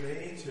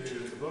to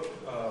the book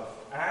of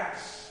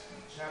Acts,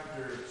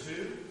 chapter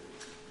 2.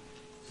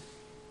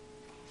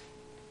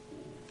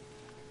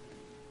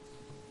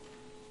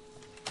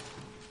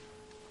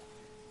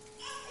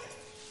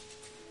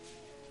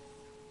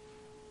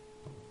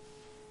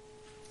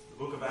 The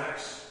book of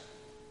Acts,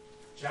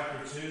 chapter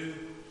 2.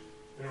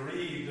 I'm going to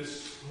read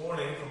this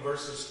morning from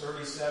verses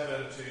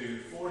 37 to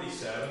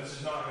 47. This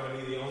is not going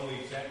to be the only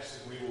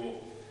text that we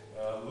will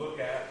look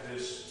at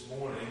this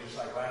morning. Just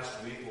like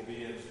last week, we'll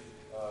be in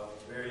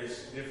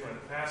various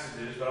different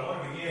passages. But I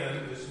want to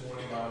begin this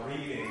morning by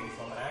reading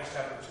from Acts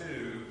chapter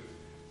 2,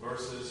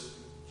 verses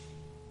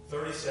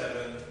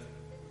 37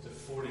 to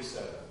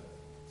 47.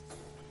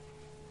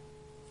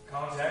 The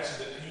context is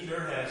that Peter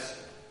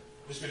has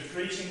just been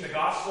preaching the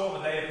gospel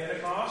on the day of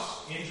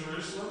Pentecost in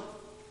Jerusalem.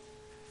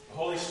 The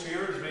Holy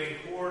Spirit is being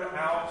poured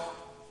out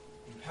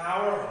in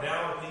power, and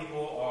now the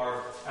people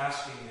are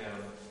asking him,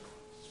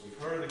 as we've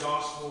heard the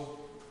gospel,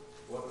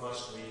 what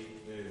must we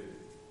do?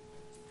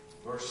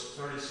 Verse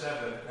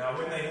 37, now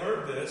when they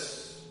heard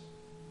this,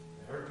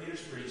 they heard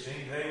Peter's preaching,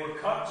 they were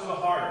cut to the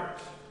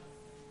heart.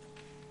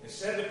 They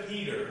said to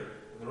Peter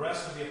and the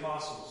rest of the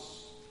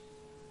apostles,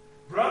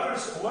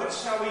 brothers, what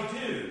shall we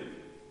do?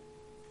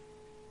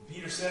 And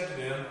Peter said to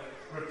them,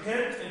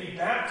 repent and be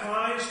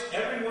baptized,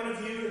 every one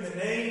of you, in the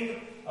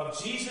name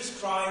of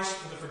Jesus Christ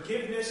for the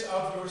forgiveness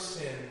of your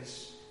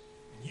sins,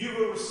 and you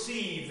will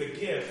receive the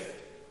gift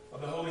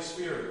of the Holy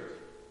Spirit.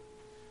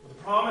 For the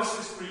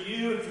promises for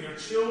you and for your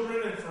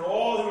children and for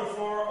all who are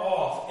far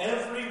off,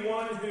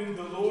 everyone whom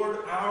the Lord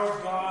our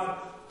God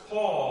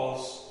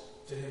calls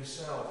to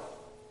himself.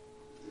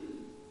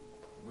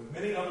 With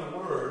many other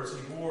words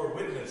he bore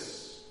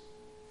witness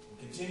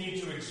and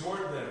continued to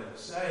exhort them,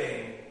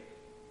 saying,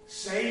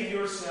 save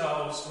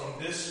yourselves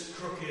from this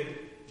crooked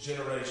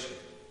generation.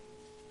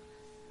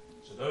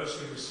 So those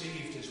who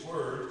received his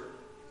word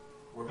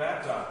were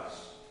baptized,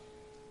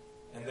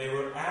 and they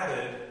were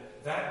added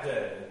that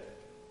day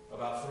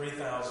about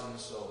 3,000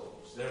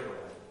 souls. There were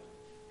added.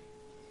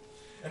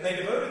 And they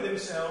devoted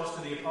themselves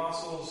to the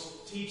apostles'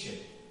 teaching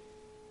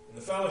and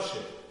the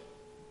fellowship,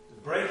 to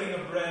the breaking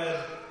of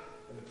bread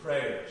and the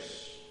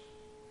prayers.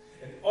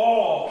 And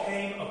all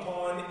came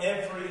upon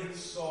every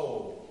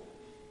soul.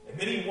 And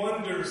many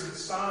wonders and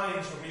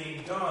signs were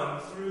being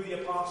done through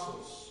the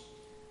apostles.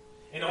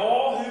 And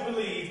all who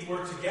believed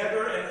were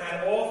together and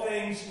had all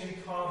things in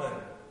common.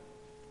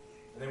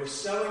 And they were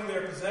selling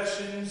their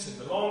possessions and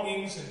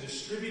belongings and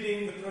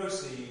distributing the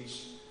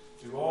proceeds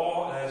to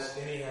all as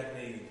any had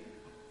need.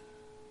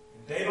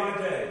 And day by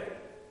day,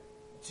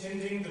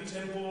 attending the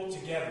temple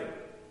together,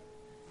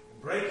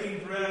 and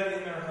breaking bread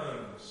in their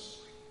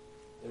homes,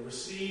 they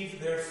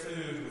received their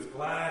food with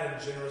glad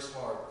and generous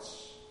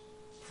hearts,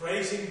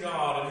 praising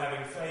God and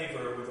having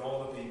favor with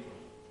all the people.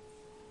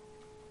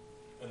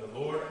 And the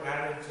Lord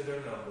added to their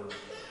number,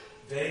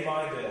 day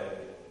by day,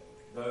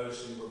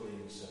 those who were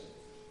being saved.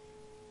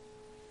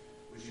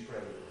 Would you pray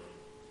with me?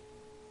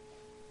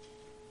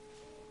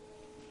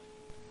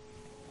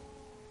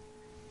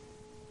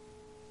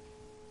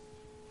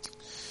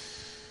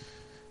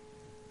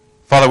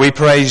 Father, we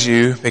praise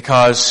you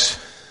because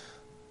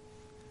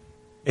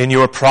in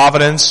your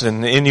providence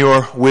and in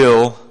your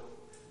will,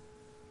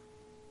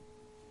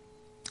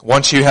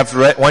 once you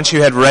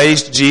had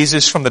raised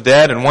Jesus from the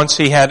dead and once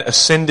he had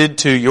ascended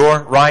to your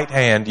right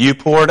hand, you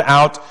poured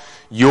out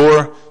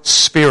your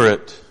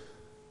Spirit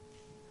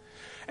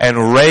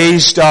and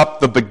raised up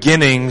the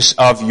beginnings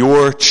of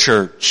your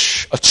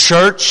church. A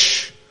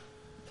church,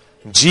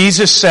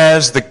 Jesus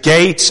says, the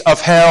gates of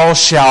hell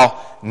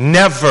shall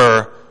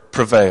never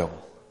prevail.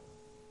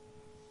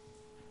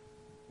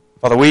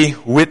 Father, we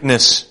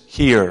witness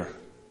here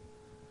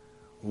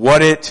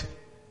what it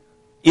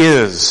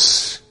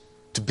is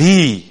to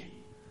be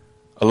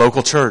a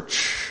local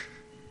church,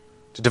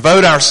 to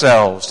devote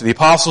ourselves to the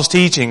apostles'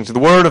 teaching, to the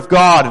Word of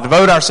God, to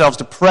devote ourselves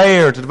to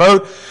prayer, to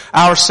devote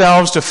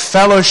ourselves to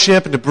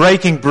fellowship and to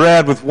breaking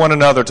bread with one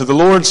another, to the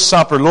Lord's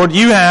Supper. Lord,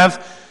 you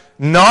have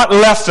not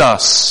left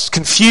us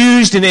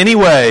confused in any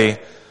way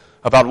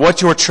about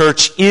what your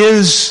church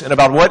is and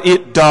about what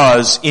it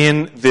does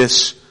in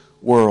this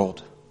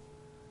world.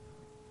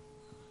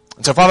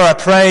 And so, Father, I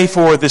pray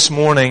for this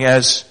morning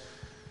as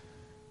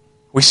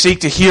we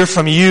seek to hear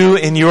from you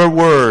in your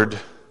word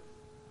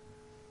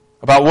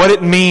about what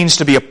it means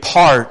to be a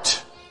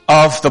part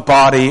of the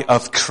body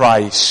of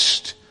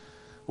Christ.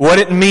 What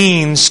it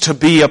means to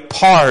be a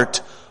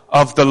part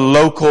of the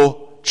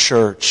local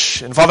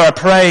church. And Father, I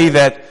pray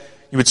that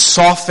you would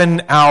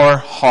soften our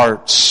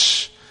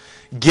hearts.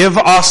 Give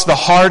us the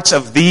hearts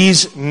of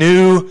these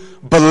new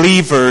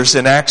believers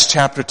in Acts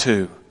chapter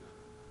 2,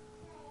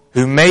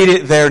 who made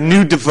it their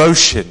new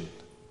devotion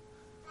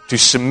to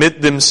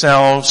submit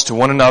themselves to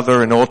one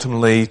another and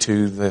ultimately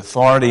to the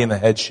authority and the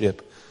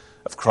headship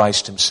of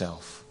Christ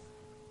himself.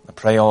 I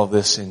pray all of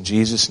this in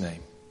Jesus'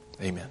 name.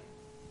 Amen.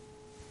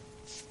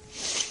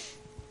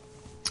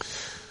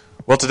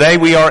 Well, today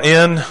we are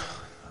in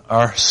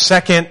our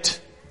second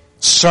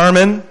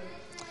sermon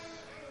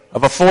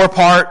of a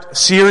 4-part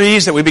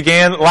series that we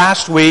began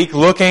last week,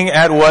 looking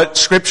at what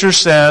Scripture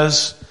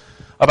says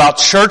about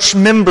church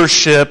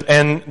membership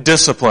and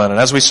discipline. And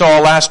as we saw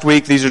last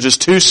week, these are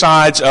just two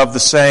sides of the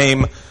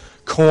same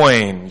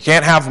coin. You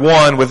can't have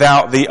one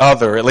without the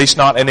other, at least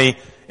not in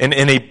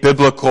any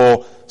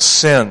biblical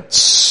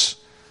sense.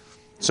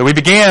 So we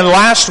began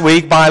last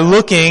week by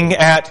looking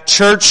at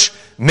church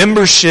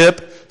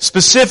membership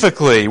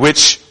specifically,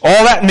 which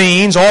all that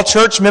means, all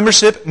church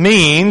membership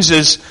means,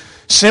 is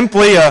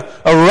simply a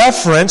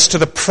reference to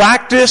the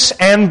practice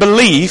and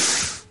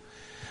belief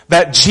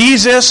that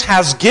Jesus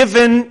has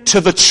given to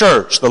the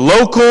church, the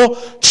local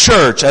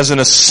church, as an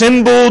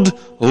assembled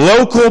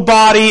local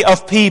body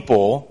of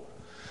people,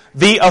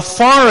 the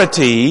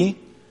authority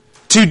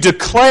to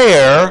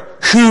declare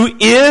who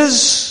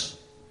is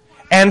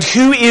and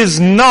who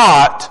is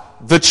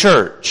not the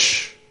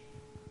church.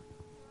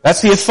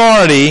 That's the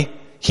authority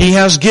He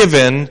has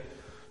given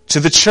to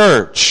the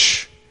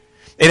church.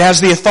 It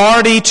has the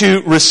authority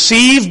to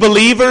receive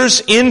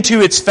believers into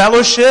its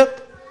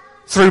fellowship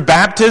through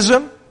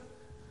baptism,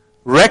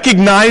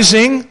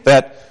 recognizing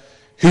that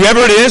whoever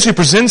it is who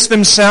presents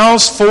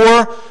themselves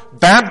for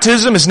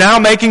baptism is now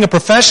making a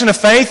profession of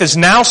faith, is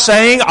now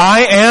saying,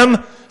 I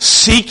am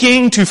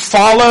seeking to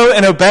follow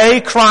and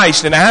obey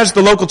Christ. And as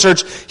the local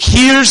church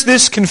hears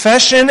this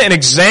confession and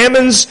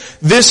examines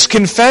this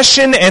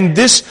confession and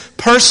this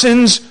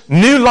person's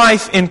new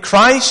life in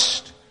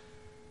Christ,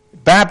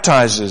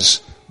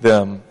 baptizes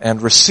them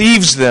and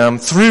receives them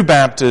through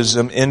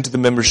baptism into the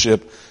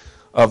membership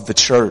of the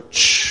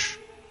church.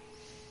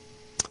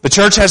 The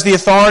church has the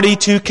authority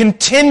to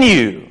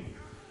continue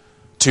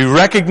to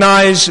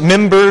recognize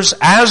members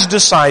as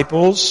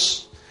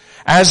disciples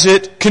as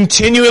it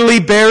continually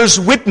bears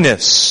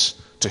witness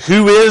to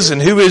who is and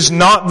who is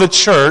not the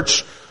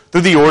church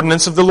through the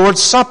ordinance of the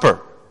Lord's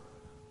Supper.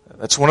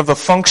 That's one of the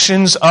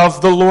functions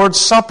of the Lord's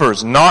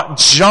Suppers, not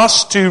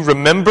just to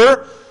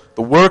remember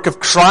the work of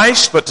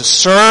Christ, but to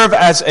serve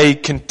as a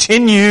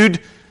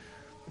continued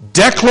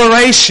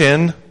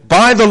declaration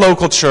by the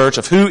local church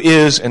of who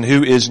is and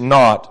who is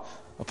not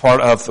a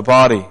part of the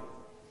body.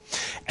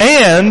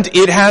 And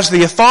it has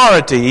the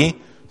authority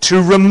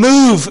to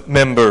remove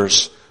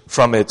members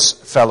from its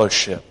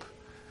fellowship.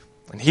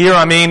 And here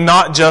I mean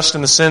not just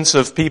in the sense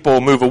of people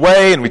move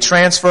away and we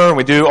transfer and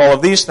we do all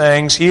of these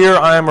things. Here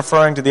I am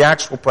referring to the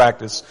actual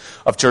practice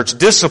of church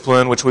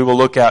discipline, which we will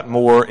look at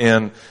more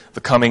in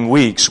the coming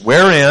weeks,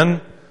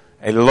 wherein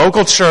a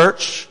local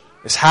church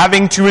is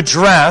having to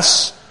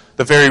address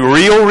the very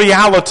real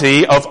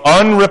reality of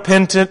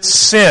unrepentant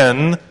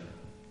sin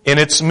in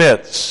its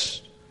midst.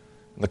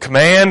 The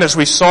command, as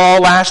we saw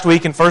last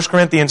week in 1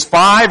 Corinthians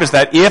 5, is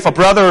that if a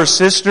brother or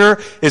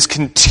sister is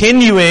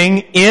continuing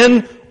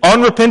in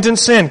unrepentant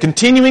sin,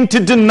 continuing to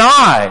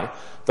deny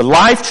the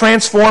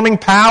life-transforming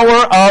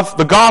power of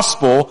the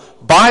gospel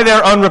by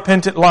their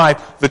unrepentant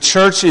life, the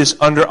church is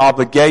under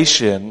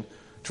obligation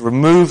to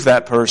remove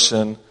that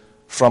person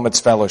from its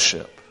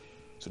fellowship.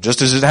 So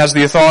just as it has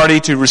the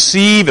authority to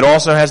receive, it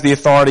also has the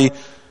authority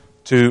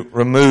to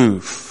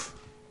remove.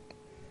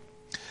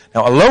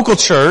 Now, a local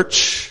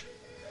church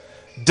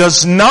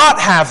does not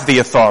have the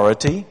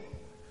authority,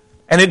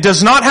 and it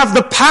does not have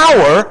the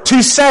power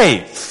to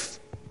save.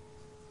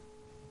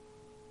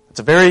 It's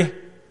a very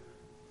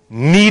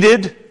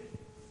needed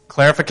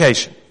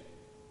clarification.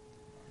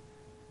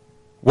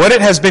 What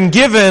it has been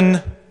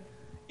given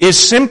is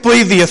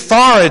simply the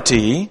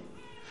authority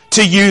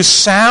to use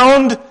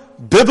sound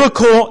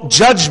biblical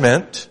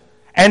judgment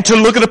and to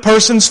look at a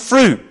person's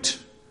fruit.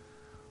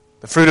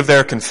 The fruit of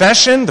their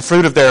confession, the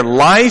fruit of their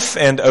life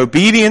and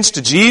obedience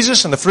to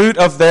Jesus, and the fruit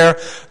of their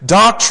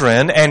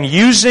doctrine, and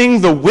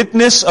using the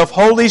witness of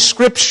Holy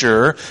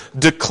Scripture,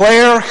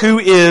 declare who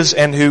is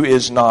and who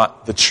is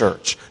not the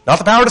church. Not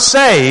the power to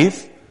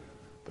save,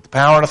 but the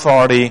power and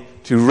authority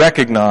to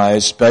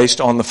recognize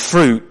based on the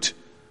fruit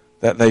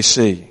that they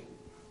see.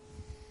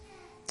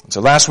 So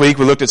last week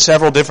we looked at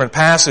several different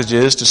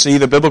passages to see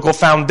the biblical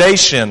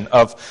foundation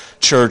of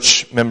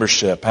church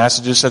membership.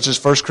 Passages such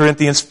as 1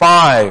 Corinthians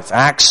 5,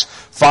 Acts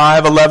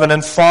 5:11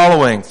 and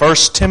following,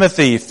 1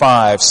 Timothy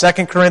 5,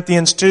 2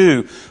 Corinthians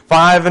 2,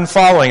 5 and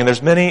following, and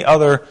there's many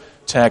other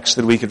texts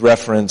that we could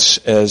reference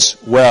as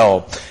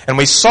well. And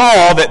we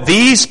saw that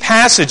these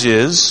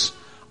passages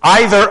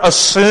either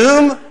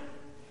assume,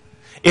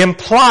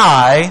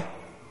 imply,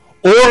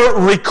 or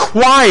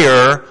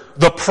require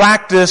the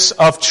practice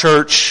of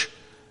church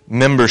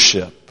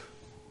membership.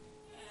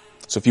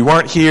 So if you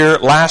weren't here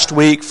last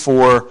week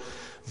for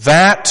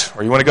that,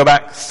 or you want to go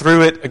back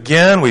through it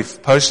again,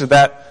 we've posted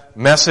that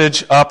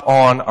message up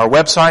on our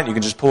website. You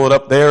can just pull it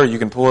up there. You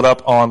can pull it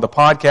up on the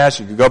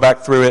podcast. You can go back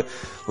through it,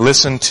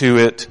 listen to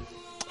it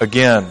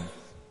again.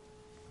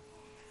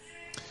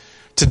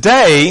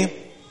 Today,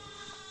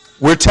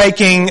 we're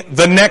taking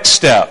the next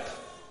step.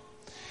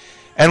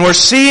 And we're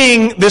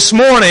seeing this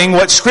morning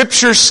what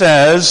Scripture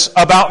says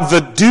about the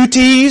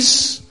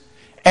duties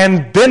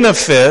and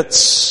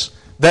benefits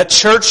that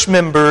church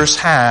members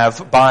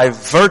have by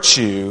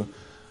virtue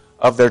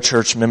of their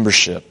church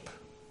membership.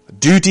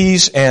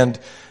 Duties and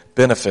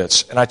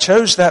benefits. And I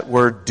chose that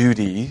word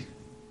duty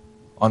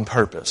on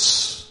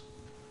purpose.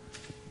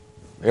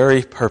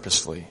 Very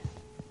purposefully.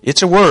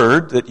 It's a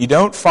word that you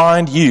don't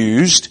find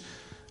used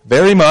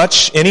very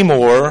much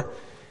anymore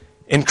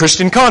in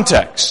Christian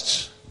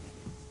contexts.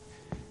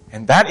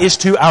 And that is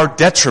to our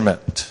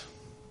detriment.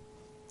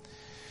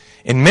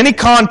 In many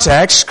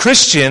contexts,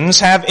 Christians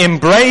have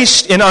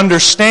embraced an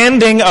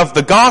understanding of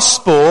the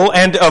gospel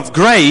and of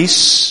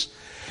grace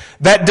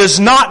that does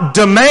not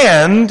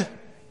demand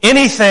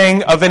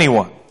anything of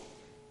anyone.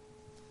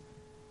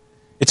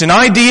 It's an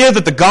idea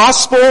that the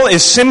gospel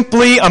is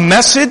simply a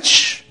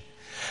message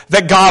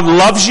that God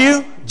loves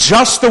you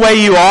just the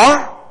way you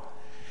are,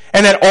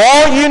 and that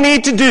all you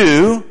need to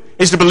do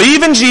is to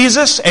believe in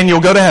Jesus and you'll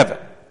go to heaven.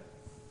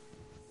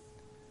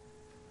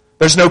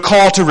 There's no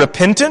call to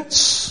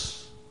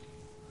repentance.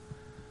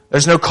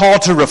 There's no call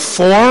to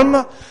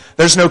reform.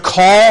 There's no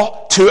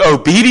call to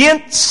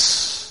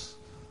obedience.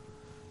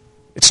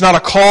 It's not a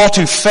call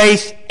to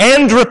faith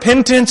and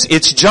repentance.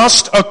 It's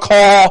just a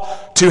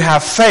call to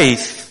have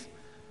faith.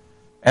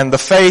 And the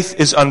faith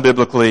is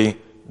unbiblically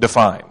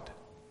defined.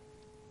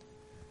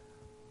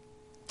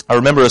 I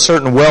remember a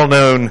certain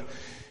well-known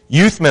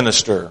youth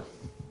minister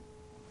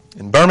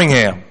in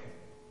Birmingham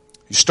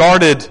who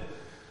started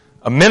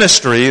a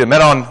ministry that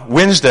met on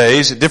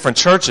Wednesdays at different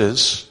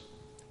churches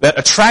that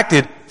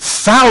attracted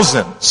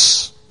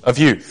thousands of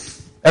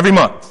youth every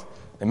month.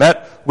 They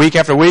met week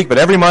after week, but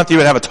every month you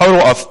would have a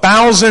total of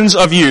thousands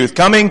of youth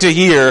coming to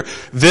hear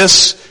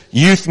this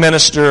youth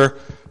minister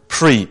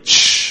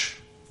preach.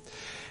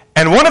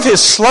 And one of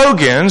his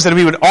slogans that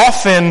we would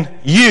often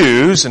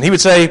use, and he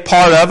would say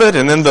part of it,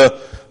 and then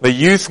the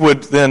youth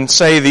would then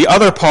say the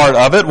other part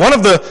of it. One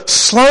of the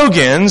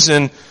slogans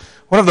and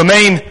one of the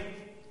main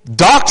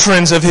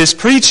doctrines of his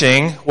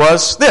preaching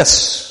was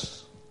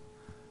this: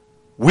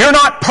 we're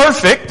not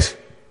perfect,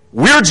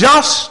 we're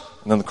just,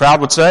 and then the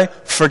crowd would say,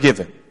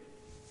 forgiven.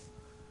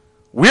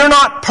 We're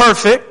not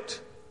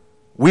perfect,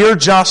 we're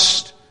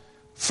just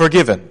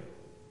forgiven.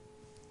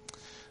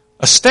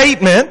 A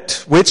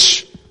statement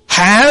which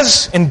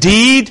has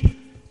indeed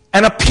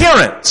an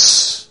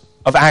appearance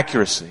of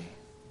accuracy,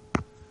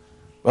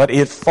 but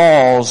it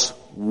falls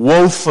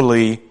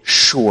woefully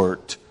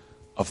short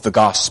of the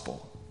gospel.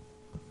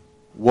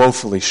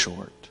 Woefully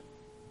short.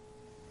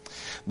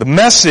 The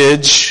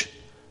message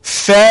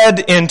fed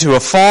into a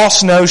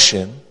false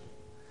notion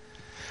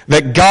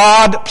that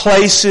God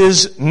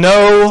places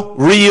no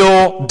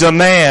real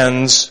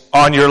demands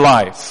on your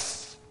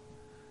life.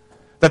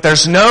 That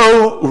there's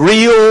no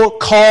real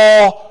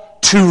call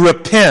to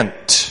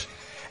repent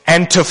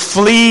and to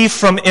flee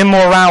from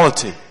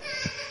immorality.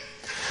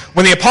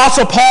 When the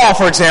Apostle Paul,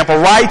 for example,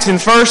 writes in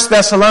 1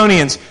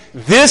 Thessalonians,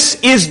 this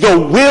is the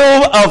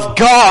will of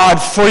God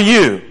for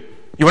you.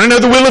 You want to know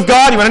the will of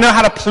God? You want to know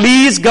how to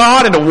please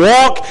God and to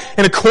walk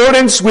in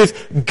accordance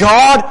with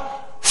God?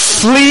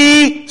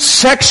 Flee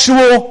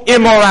sexual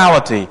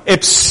immorality.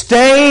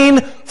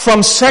 Abstain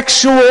from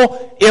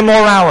sexual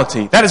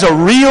immorality. That is a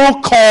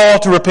real call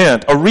to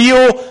repent, a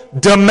real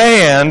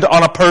demand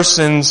on a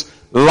person's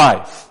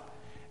life.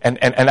 And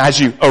as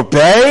you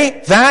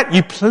obey that,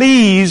 you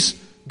please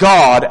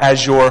God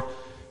as your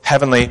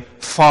heavenly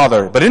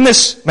Father. But in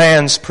this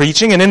man's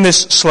preaching and in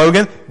this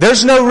slogan,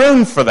 there's no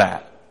room for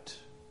that.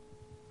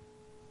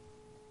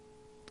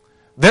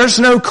 There's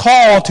no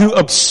call to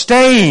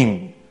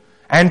abstain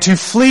and to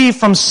flee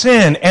from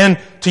sin. And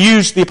to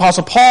use the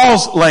Apostle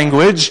Paul's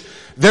language,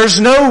 there's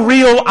no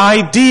real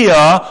idea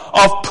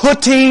of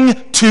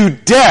putting to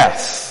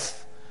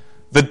death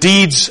the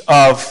deeds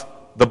of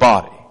the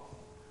body.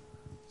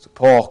 So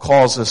Paul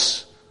calls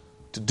us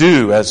to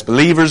do as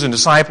believers and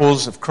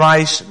disciples of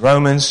Christ in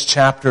Romans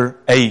chapter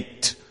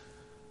 8.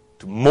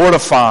 To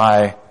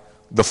mortify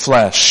the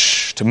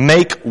flesh. To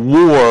make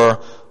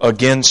war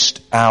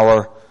against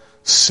our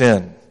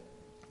sin.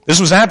 This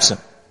was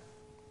absent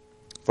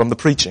from the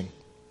preaching.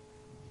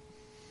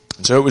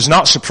 And so it was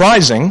not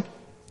surprising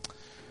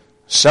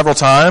several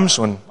times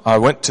when I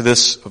went to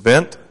this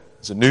event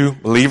as a new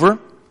believer.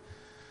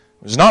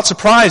 It was not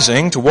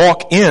surprising to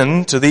walk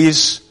into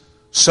these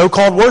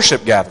so-called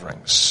worship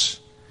gatherings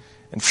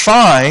and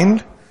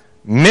find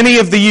many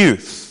of the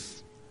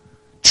youth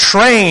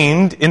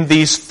trained in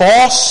these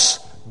false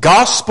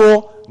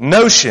gospel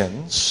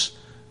notions,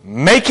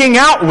 making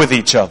out with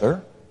each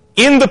other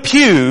in the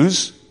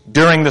pews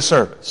during the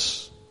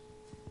service.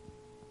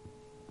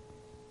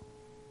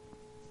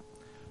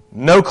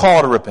 No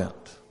call to repent.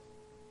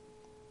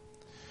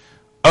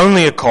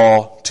 Only a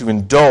call to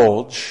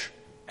indulge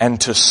and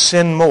to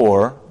sin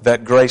more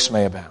that grace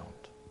may abound.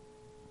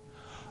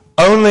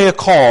 Only a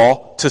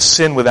call to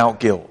sin without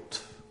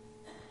guilt.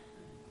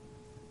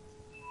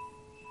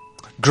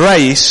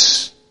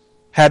 Grace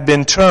had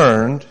been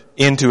turned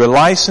into a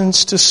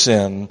license to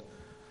sin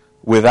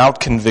without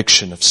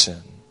conviction of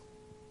sin.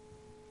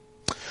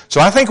 So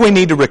I think we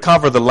need to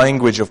recover the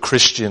language of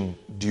Christian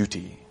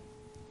duty.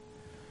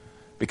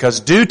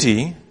 Because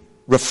duty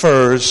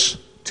refers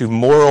to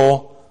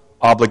moral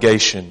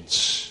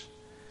obligations.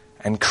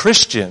 And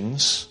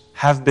Christians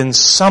have been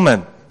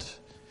summoned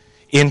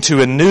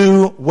into a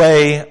new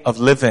way of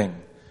living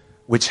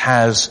which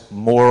has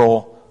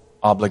moral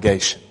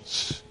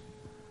obligations.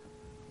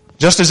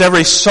 Just as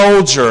every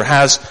soldier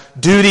has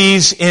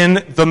duties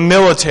in the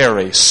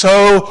military,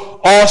 so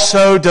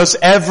also does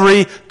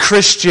every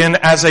Christian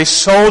as a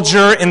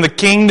soldier in the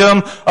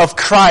kingdom of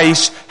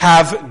Christ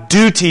have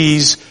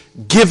duties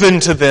given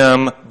to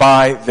them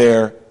by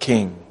their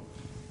King.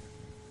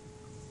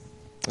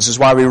 This is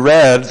why we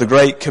read the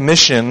Great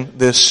Commission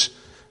this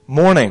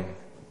morning.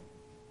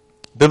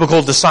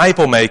 Biblical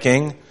disciple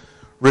making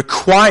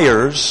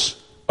requires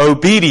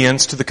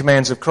obedience to the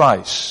commands of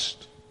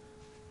Christ.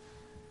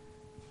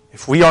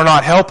 If we are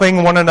not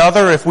helping one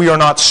another, if we are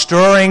not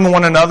stirring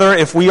one another,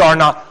 if we are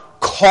not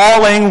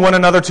calling one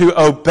another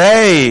to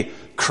obey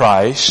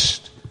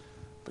Christ,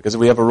 because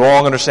we have a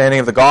wrong understanding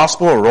of the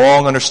gospel, a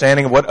wrong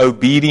understanding of what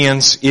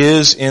obedience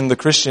is in the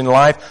Christian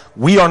life,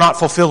 we are not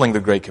fulfilling the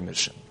Great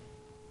Commission.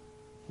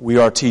 We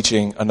are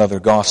teaching another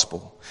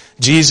gospel.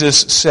 Jesus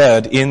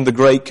said in the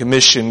Great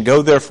Commission,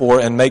 "Go therefore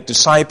and make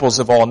disciples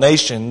of all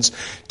nations,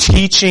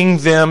 teaching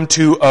them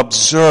to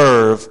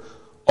observe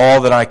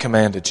all that I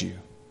commanded you."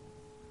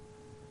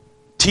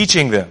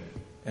 Teaching them,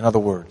 in other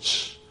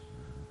words,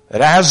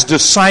 that as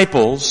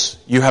disciples,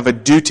 you have a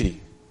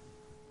duty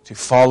to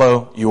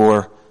follow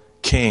your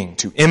King,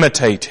 to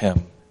imitate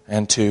Him,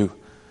 and to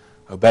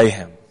obey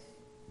Him.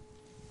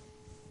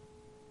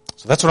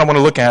 So that's what I want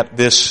to look at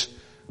this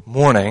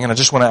morning, and I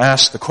just want to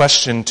ask the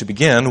question to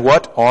begin: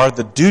 what are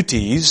the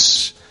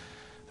duties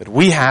that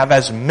we have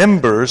as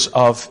members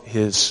of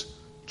His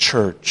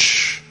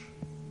church?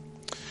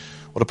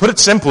 Well, to put it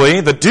simply,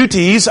 the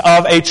duties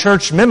of a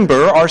church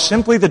member are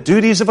simply the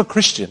duties of a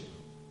Christian.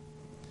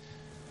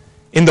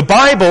 In the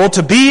Bible,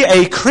 to be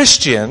a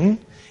Christian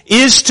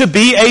is to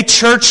be a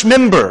church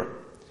member.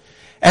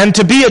 And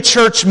to be a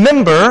church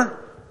member,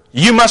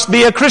 you must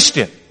be a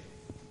Christian.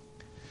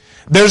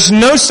 There's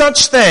no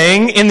such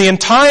thing in the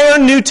entire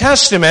New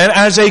Testament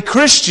as a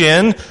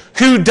Christian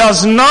who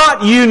does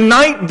not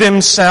unite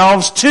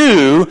themselves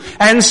to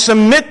and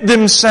submit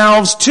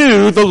themselves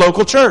to the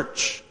local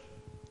church.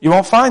 You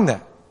won't find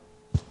that.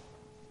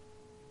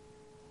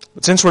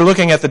 But since we're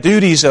looking at the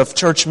duties of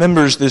church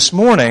members this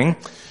morning,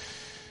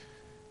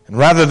 and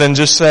rather than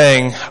just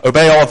saying,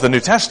 obey all of the New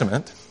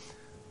Testament,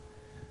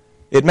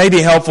 it may be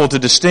helpful to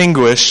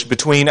distinguish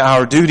between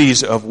our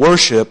duties of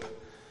worship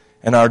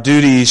and our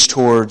duties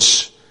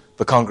towards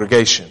the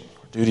congregation,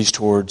 duties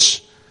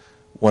towards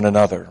one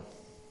another.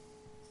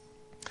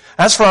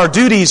 As for our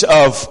duties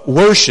of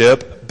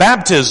worship,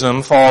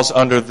 baptism falls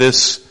under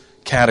this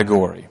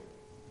category.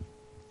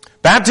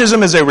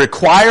 Baptism is a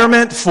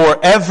requirement for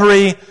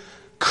every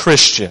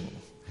Christian.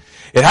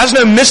 It has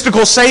no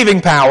mystical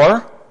saving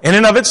power in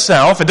and of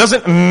itself. It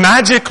doesn't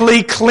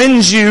magically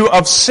cleanse you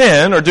of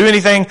sin or do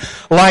anything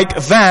like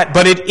that,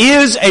 but it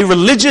is a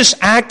religious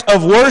act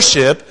of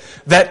worship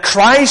that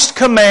Christ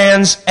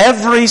commands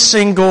every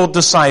single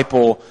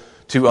disciple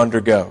to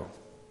undergo.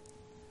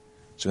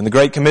 So in the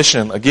Great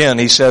Commission, again,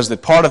 He says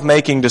that part of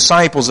making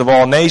disciples of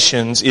all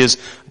nations is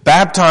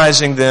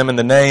baptizing them in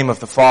the name of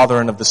the Father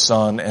and of the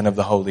Son and of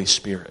the Holy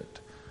Spirit.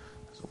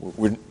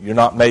 You're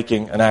not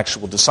making an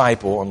actual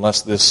disciple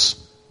unless this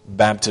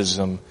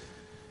baptism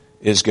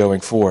is going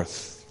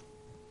forth.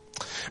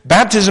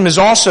 Baptism is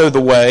also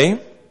the way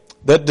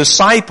that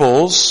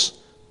disciples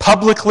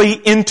publicly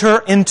enter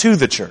into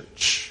the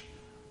church.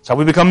 It's how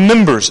we become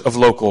members of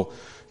local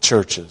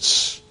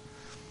churches.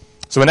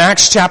 So in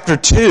Acts chapter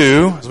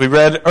 2, as we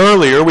read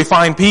earlier, we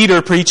find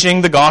Peter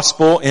preaching the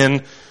gospel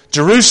in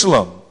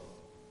Jerusalem.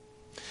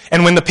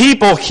 And when the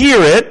people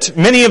hear it,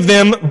 many of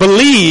them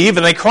believe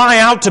and they cry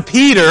out to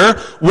Peter,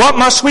 "What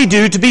must we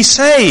do to be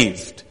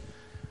saved?"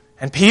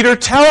 And Peter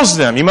tells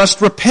them, "You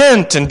must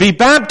repent and be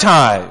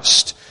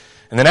baptized."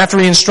 And then after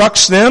he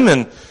instructs them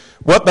in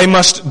what they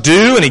must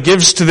do, and he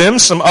gives to them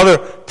some other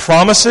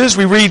promises,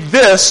 we read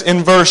this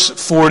in verse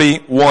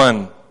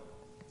 41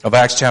 of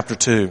Acts chapter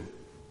 2.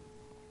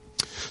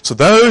 "So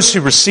those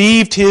who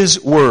received His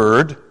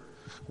word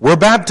were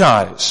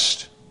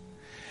baptized,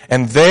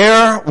 and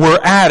there were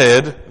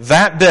added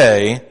that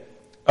day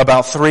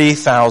about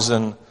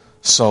 3,000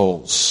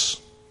 souls."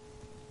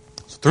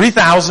 So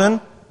 3,000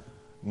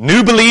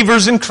 new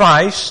believers in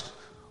Christ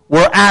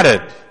were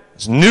added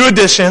as new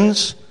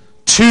additions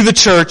to the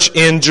church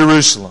in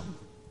Jerusalem.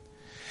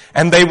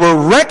 And they were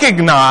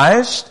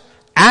recognized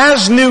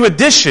as new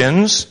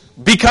additions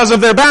because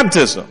of their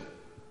baptism.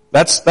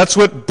 That's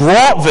what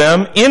brought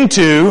them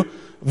into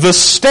the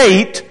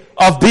state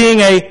of being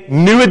a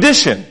new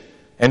addition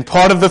and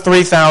part of the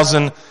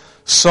 3,000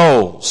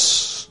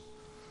 souls.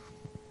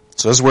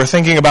 So as we're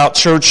thinking about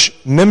church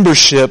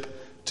membership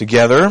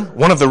together,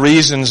 one of the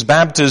reasons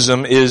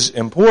baptism is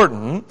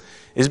important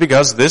is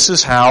because this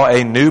is how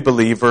a new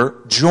believer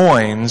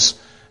joins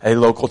a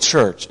local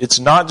church. It's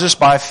not just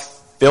by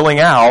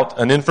filling out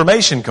an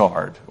information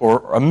card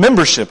or a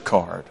membership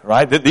card,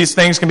 right? These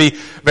things can be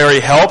very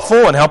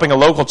helpful in helping a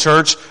local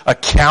church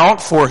account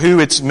for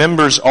who its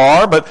members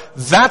are, but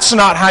that's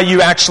not how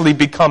you actually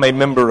become a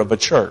member of a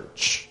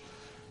church.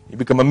 You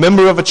become a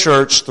member of a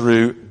church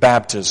through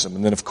baptism.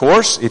 And then, of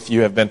course, if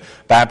you have been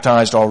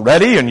baptized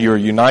already and you're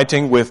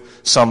uniting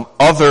with some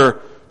other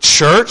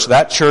church,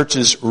 that church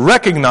is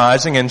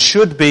recognizing and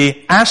should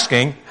be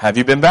asking, have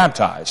you been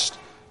baptized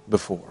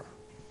before?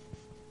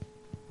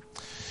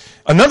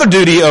 Another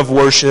duty of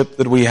worship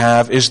that we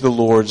have is the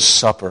Lord's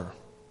Supper.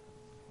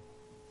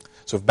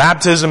 So if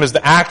baptism is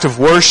the act of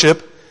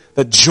worship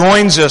that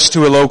joins us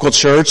to a local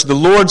church, the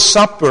Lord's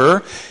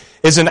Supper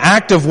is an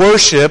act of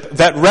worship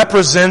that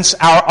represents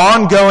our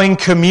ongoing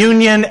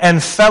communion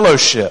and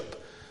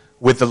fellowship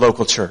with the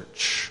local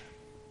church.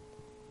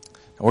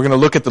 And we're going to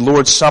look at the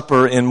Lord's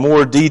Supper in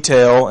more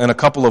detail in a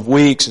couple of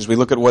weeks as we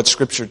look at what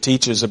Scripture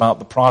teaches about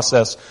the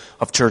process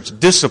of church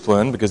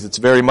discipline, because it's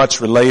very much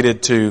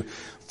related to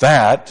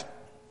that.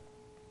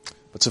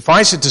 But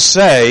suffice it to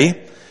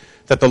say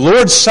that the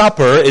Lord's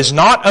Supper is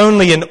not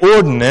only an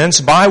ordinance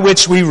by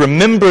which we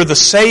remember the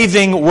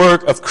saving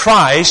work of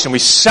Christ and we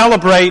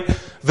celebrate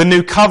the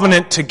new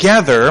covenant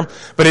together,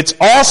 but it's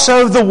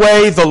also the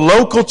way the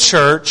local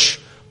church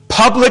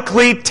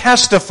publicly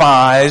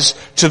testifies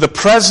to the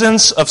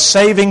presence of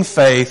saving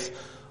faith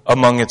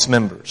among its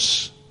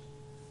members.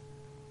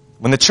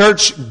 When the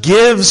church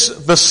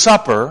gives the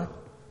supper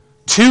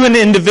to an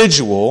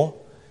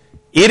individual,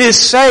 it is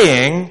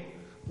saying,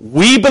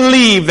 we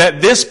believe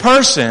that this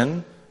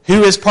person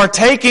who is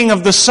partaking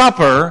of the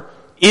supper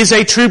is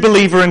a true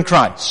believer in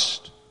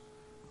Christ.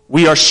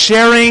 We are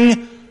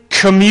sharing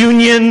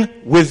communion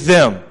with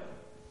them.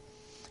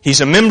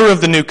 He's a member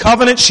of the new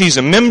covenant. She's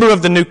a member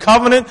of the new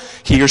covenant.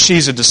 He or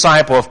she's a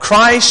disciple of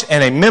Christ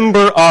and a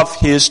member of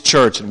His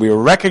church. And we are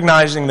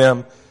recognizing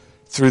them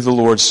through the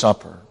Lord's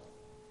Supper.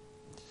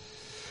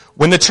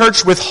 When the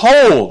church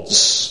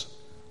withholds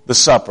the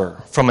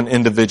supper from an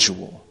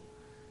individual,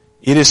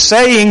 it is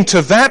saying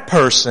to that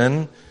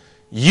person,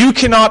 you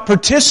cannot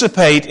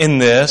participate in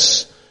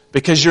this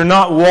because you're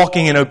not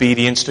walking in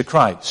obedience to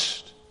Christ.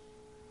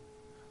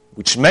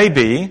 Which may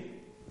be,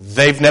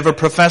 they've never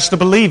professed to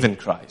believe in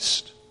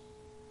Christ.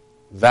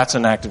 That's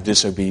an act of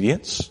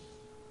disobedience.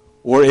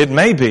 Or it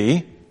may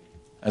be,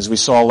 as we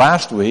saw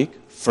last week,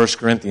 1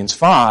 Corinthians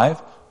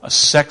 5, a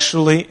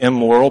sexually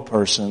immoral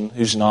person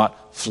who's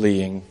not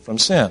fleeing from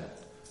sin.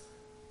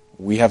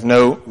 We have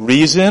no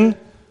reason,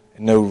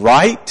 no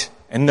right,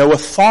 and no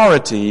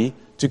authority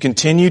to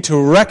continue to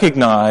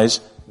recognize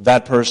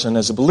that person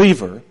as a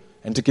believer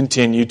and to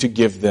continue to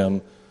give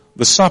them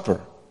the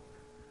supper.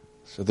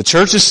 So the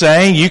church is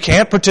saying you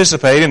can't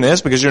participate in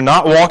this because you're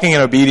not walking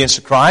in obedience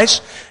to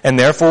Christ, and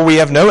therefore we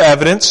have no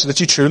evidence that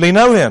you truly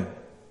know Him.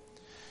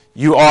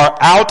 You are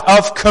out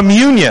of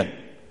communion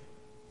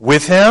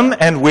with Him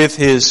and with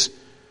His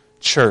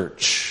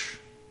church.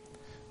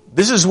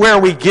 This is where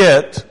we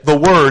get the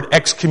word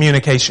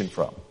excommunication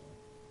from.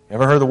 You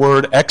ever heard the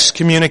word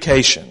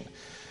excommunication?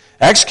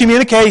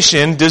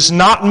 Excommunication does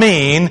not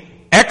mean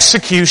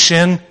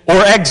execution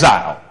or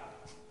exile,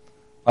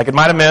 like it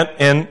might have meant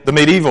in the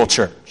medieval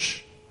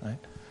church. Right?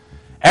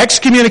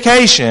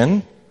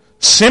 Excommunication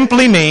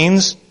simply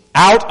means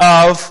out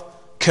of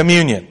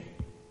communion.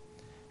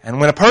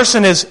 And when a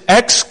person is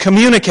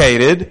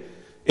excommunicated,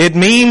 it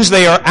means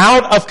they are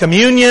out of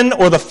communion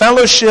or the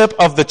fellowship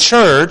of the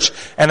church,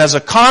 and as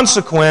a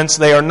consequence,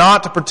 they are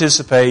not to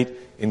participate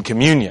in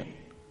communion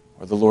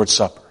or the Lord's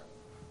Supper.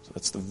 So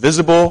that's the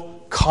visible,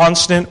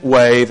 constant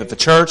way that the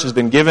church has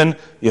been given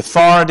the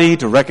authority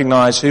to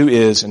recognize who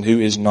is and who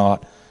is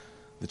not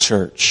the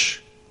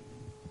church.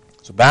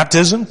 So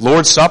baptism,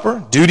 Lord's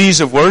Supper,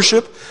 duties of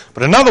worship.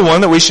 But another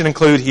one that we should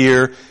include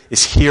here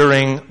is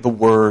hearing the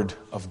Word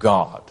of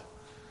God.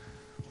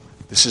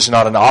 This is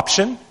not an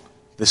option.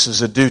 This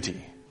is a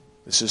duty.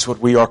 This is what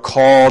we are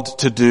called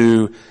to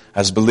do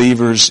as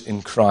believers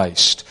in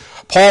Christ.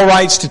 Paul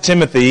writes to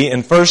Timothy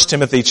in 1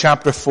 Timothy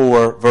chapter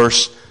 4,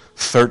 verse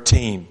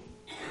 13.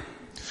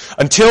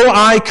 Until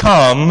I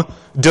come,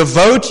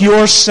 devote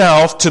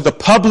yourself to the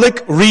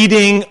public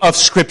reading of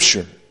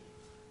Scripture,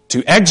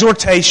 to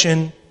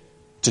exhortation,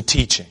 to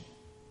teaching.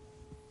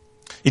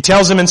 He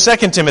tells him in 2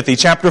 Timothy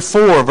chapter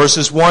 4,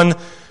 verses 1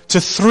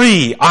 to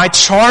 3, I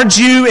charge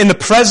you in the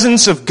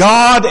presence of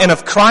God and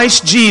of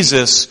Christ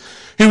Jesus,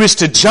 who is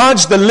to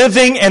judge the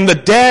living and the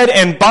dead,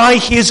 and by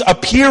His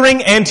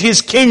appearing and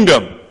His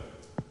kingdom.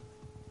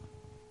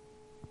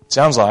 It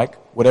sounds like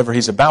whatever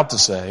he's about to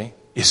say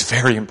is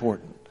very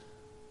important.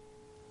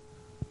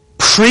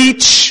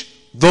 Preach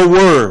the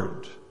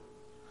Word.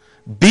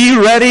 Be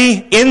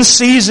ready in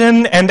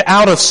season and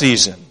out of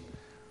season.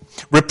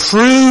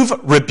 Reprove,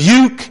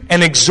 rebuke,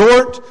 and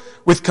exhort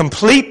with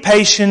complete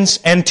patience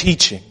and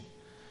teaching.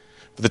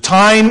 For the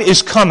time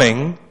is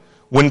coming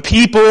when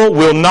people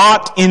will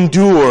not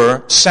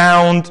endure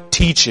sound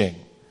teaching,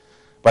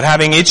 but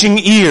having itching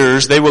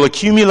ears, they will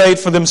accumulate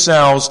for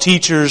themselves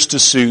teachers to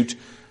suit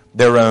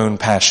their own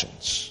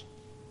passions.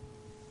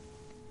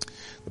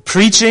 The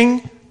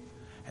preaching,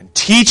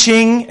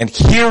 teaching and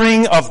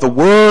hearing of the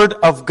Word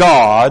of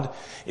God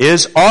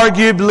is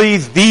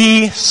arguably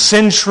the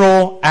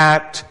central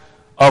act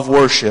of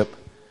worship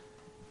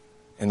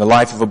in the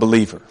life of a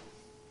believer.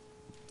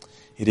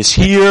 It is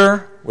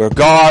here where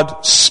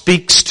God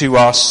speaks to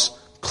us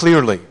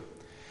clearly.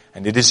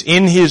 And it is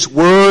in His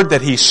Word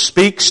that He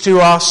speaks to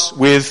us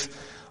with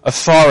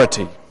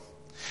authority.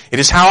 It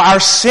is how our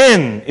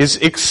sin is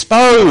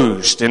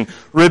exposed and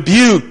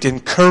rebuked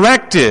and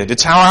corrected.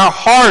 It's how our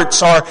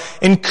hearts are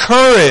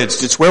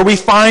encouraged. It's where we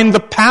find the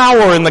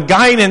power and the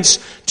guidance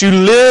to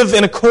live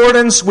in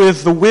accordance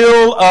with the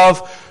will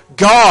of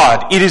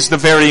God. It is the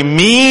very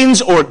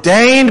means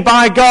ordained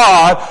by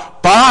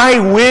God by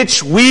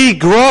which we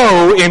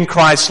grow in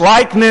Christ's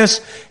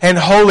likeness and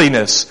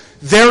holiness.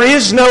 There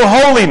is no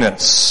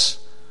holiness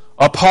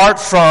apart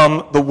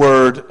from the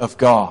Word of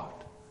God.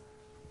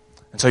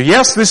 And so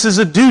yes, this is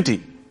a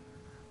duty.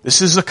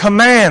 This is a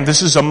command.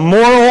 This is a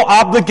moral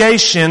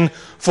obligation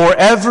for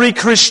every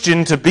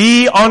Christian to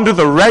be under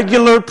the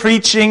regular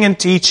preaching and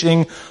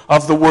teaching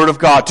of the Word of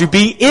God, to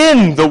be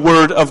in the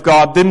Word of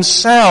God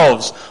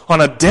themselves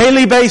on a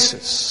daily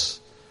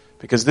basis,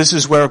 because this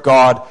is where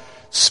God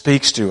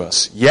speaks to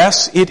us.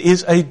 Yes, it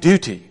is a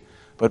duty.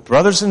 But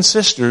brothers and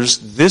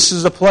sisters, this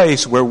is a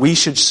place where we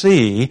should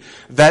see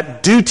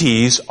that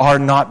duties are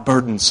not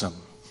burdensome.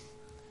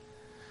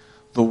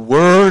 The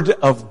Word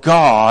of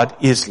God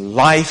is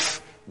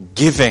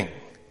life-giving.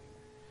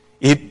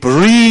 It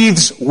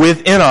breathes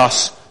within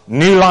us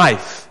new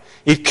life.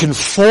 It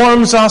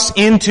conforms us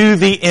into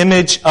the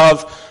image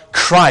of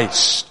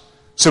Christ.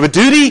 So a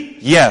duty?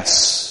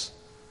 Yes.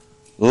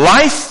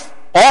 Life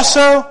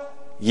also?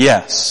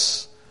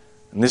 Yes.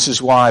 And this is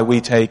why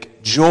we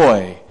take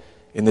joy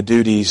in the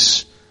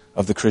duties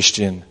of the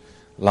Christian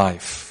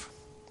life.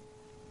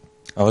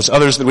 Now, there's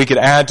others that we could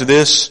add to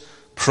this.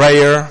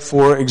 Prayer,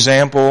 for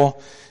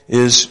example,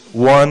 is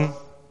one.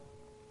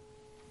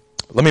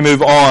 Let me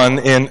move on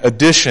in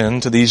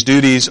addition to these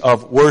duties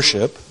of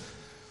worship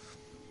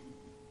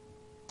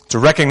to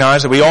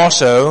recognize that we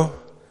also,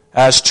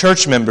 as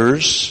church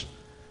members,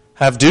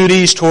 have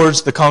duties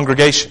towards the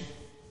congregation,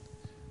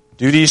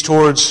 duties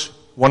towards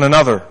one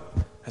another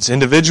as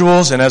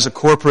individuals and as a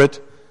corporate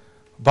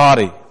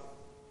body.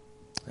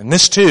 And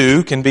this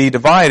too can be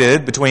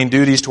divided between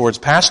duties towards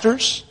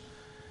pastors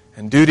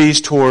and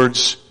duties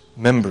towards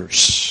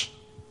members.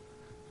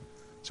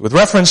 So with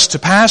reference to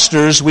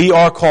pastors, we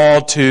are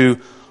called to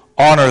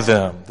honor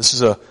them. This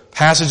is a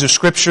passage of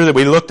Scripture that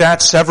we looked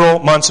at several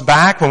months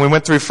back when we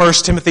went through 1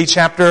 Timothy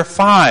chapter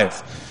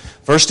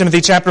 5. 1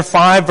 Timothy chapter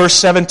 5 verse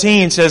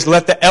 17 says,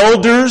 let the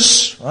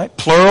elders, right,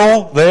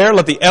 plural there,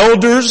 let the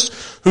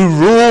elders who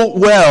rule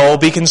well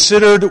be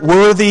considered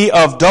worthy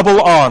of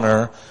double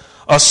honor,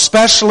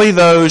 especially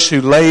those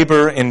who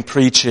labor in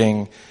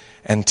preaching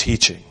and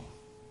teaching.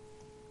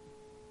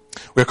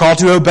 We're called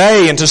to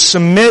obey and to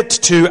submit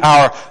to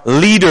our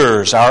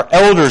leaders, our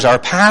elders, our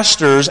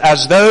pastors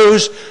as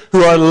those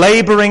who are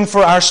laboring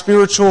for our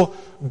spiritual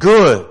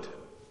good.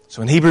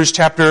 So in Hebrews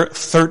chapter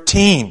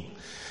 13,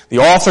 the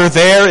author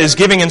there is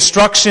giving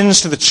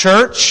instructions to the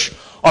church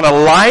on a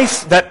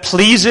life that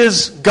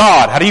pleases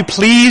God. How do you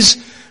please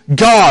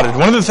God? And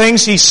one of the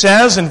things he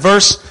says in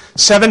verse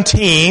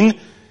 17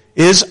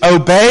 is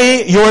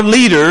obey your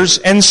leaders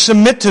and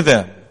submit to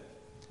them.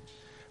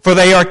 For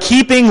they are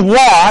keeping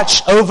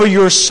watch over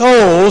your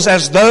souls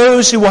as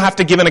those who will have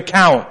to give an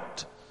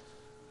account.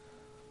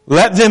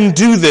 Let them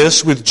do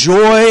this with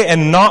joy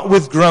and not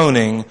with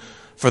groaning,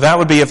 for that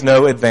would be of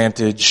no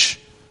advantage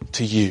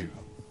to you.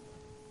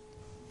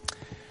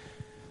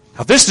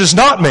 Now this does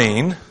not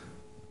mean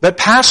that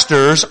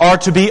pastors are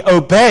to be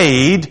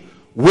obeyed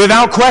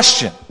without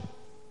question.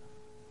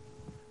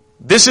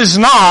 This is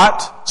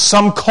not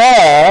some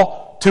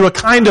call to a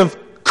kind of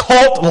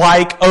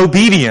cult-like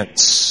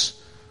obedience,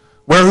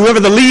 where whoever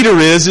the leader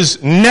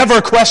is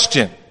never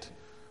questioned.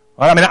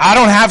 I mean, I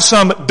don't have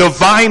some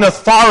divine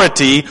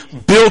authority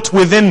built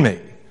within me,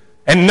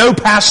 and no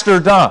pastor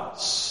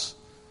does.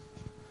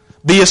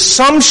 The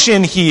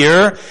assumption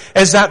here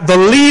is that the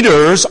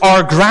leaders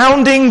are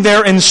grounding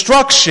their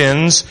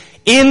instructions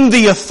in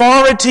the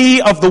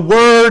authority of the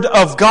Word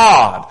of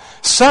God,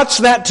 such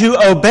that to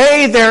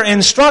obey their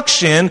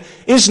instruction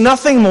is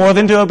nothing more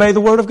than to obey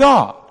the Word of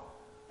God.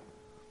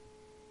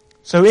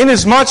 So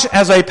inasmuch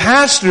as a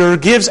pastor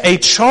gives a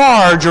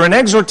charge or an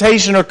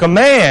exhortation or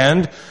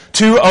command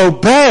to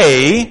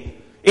obey,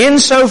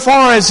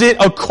 insofar as it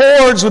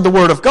accords with the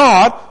Word of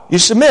God, you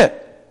submit.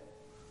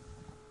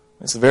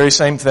 It's the very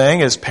same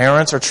thing as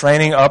parents are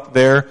training up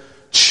their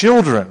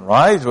children,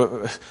 right?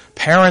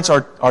 Parents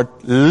are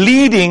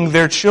leading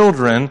their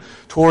children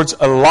towards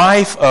a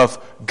life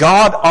of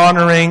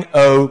God-honoring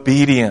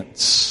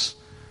obedience.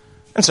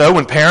 And so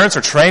when parents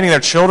are training their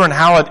children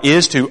how it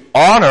is to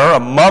honor a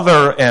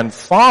mother and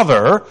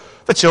father,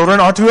 the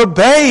children are to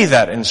obey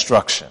that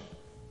instruction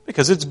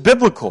because it's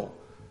biblical.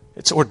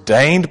 It's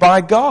ordained by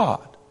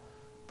God.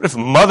 But if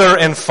mother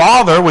and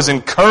father was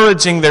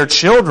encouraging their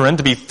children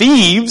to be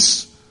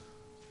thieves,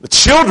 the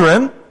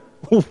children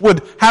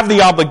would have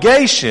the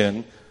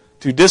obligation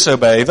to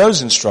disobey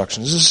those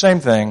instructions. It's the same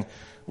thing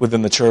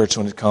within the church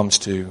when it comes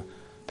to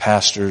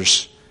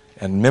pastors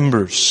and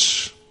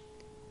members.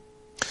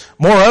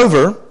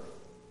 Moreover,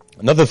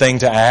 another thing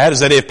to add is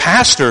that if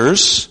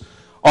pastors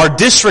are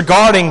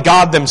disregarding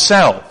God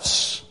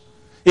themselves,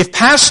 if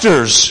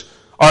pastors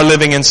are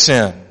living in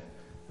sin,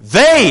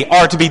 they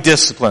are to be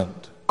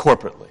disciplined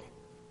corporately.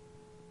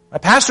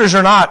 Pastors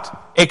are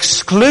not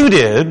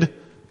excluded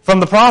from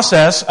the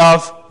process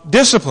of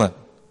discipline.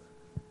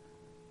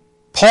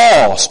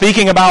 Paul,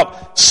 speaking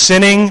about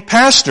sinning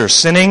pastors,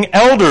 sinning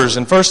elders,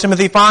 in 1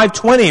 Timothy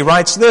 5:20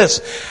 writes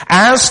this,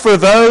 "As for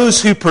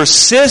those who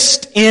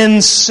persist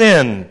in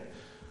sin,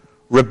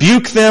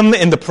 rebuke them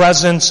in the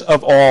presence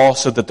of all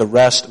so that the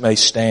rest may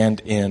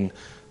stand in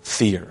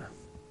fear."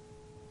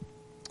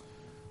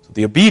 So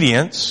the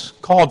obedience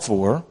called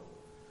for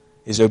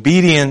is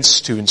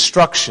obedience to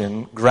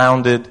instruction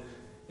grounded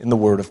in the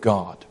Word of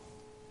God.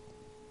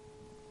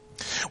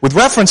 With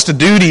reference to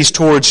duties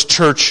towards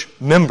church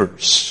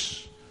members,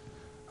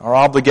 our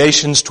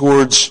obligations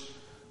towards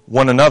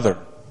one another,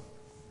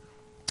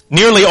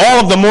 nearly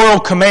all of the moral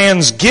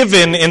commands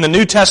given in the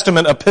New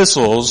Testament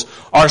epistles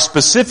are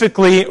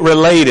specifically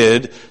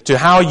related to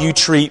how you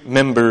treat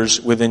members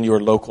within your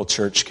local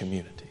church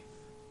community.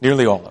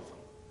 Nearly all of them.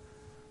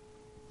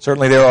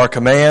 Certainly there are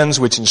commands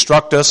which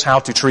instruct us how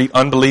to treat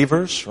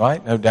unbelievers,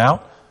 right? No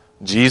doubt.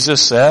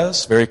 Jesus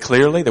says very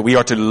clearly that we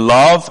are to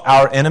love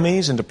our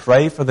enemies and to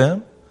pray for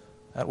them.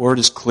 That word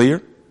is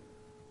clear.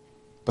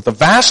 But the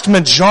vast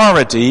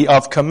majority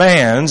of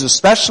commands,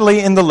 especially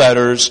in the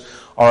letters,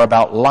 are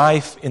about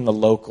life in the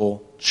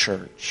local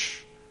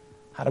church.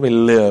 How do we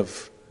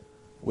live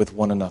with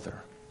one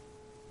another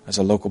as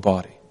a local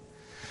body?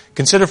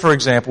 Consider, for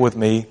example, with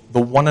me,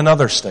 the one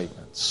another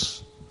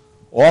statements.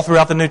 All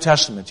throughout the New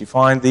Testament, you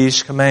find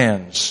these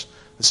commands.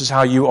 This is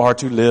how you are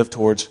to live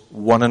towards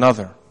one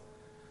another.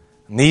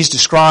 And these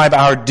describe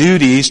our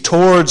duties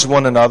towards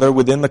one another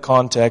within the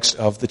context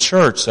of the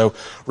church. So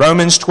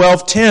Romans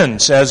 12:10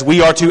 says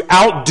we are to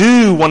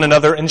outdo one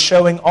another in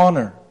showing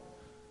honor.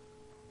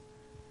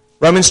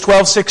 Romans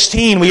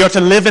 12:16, we are to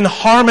live in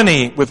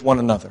harmony with one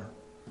another.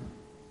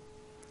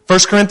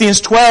 1 Corinthians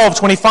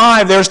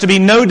 12:25, there is to be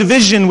no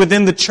division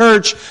within the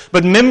church,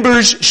 but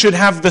members should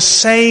have the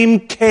same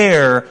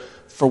care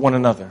for one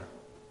another.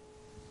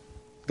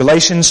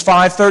 Galatians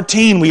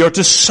 5:13, we are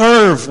to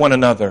serve one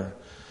another.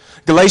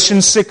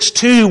 Galatians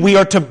 6:2, we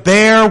are to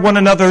bear one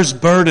another's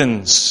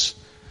burdens.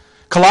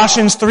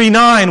 Colossians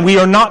 3:9, we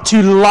are not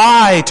to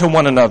lie to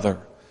one another.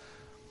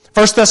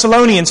 1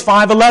 Thessalonians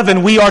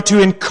 5:11, we are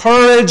to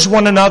encourage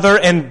one another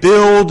and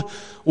build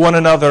one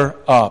another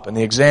up. And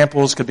the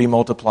examples could be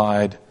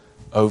multiplied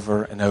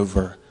over and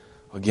over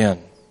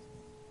again.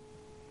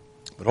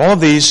 But all of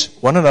these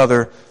one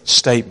another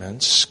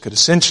statements could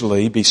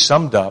essentially be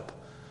summed up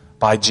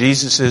by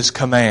Jesus'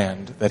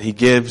 command that he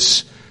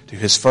gives to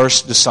his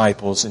first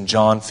disciples in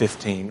John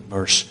 15,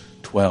 verse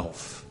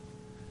 12.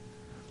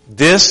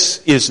 This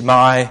is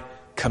my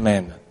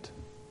commandment,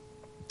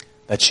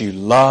 that you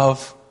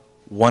love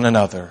one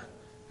another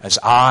as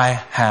I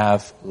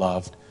have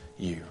loved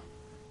you.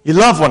 You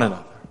love one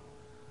another.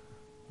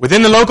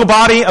 Within the local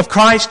body of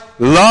Christ,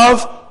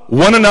 love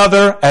one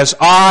another as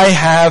I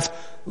have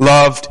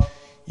loved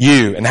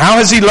you. And how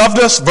has he loved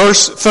us?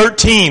 Verse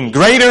 13,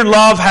 greater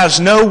love has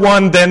no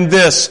one than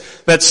this,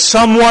 that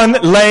someone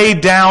lay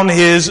down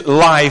his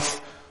life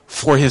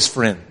for his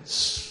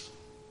friends.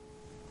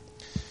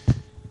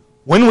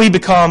 When we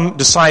become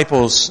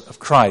disciples of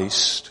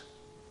Christ,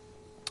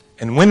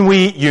 and when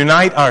we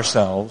unite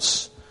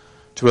ourselves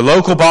to a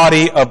local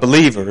body of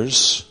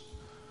believers,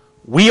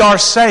 we are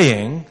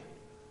saying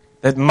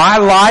that my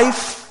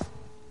life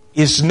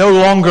is no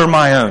longer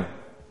my own.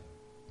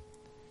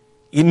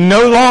 It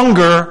no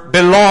longer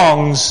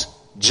belongs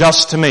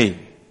just to me.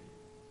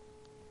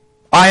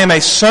 I am a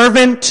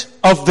servant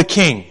of the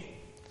King.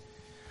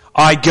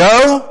 I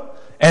go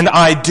and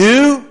I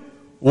do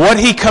what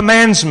he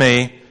commands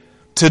me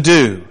to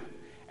do.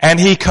 And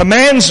he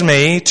commands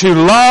me to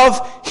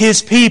love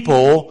his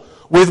people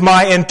with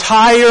my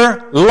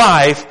entire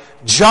life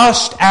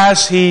just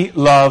as he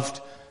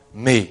loved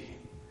me.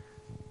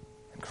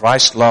 And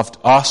Christ loved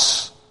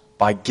us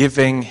by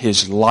giving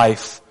his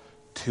life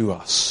to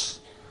us.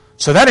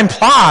 So that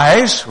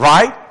implies,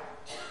 right,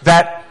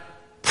 that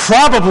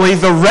probably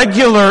the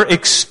regular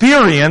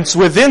experience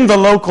within the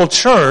local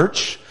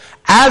church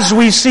as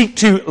we seek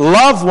to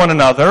love one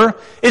another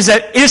is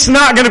that it's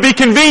not going to be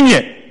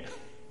convenient.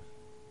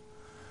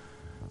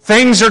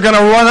 Things are going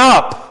to run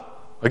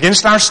up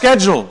against our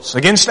schedules,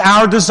 against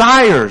our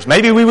desires.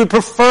 Maybe we would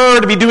prefer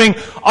to be doing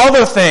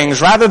other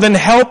things rather than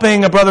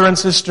helping a brother and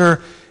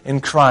sister in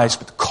Christ.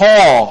 But the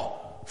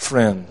call,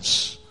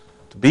 friends,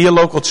 to be a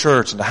local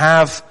church and to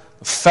have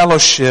the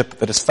fellowship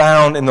that is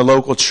found in the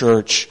local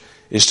church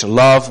is to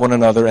love one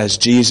another as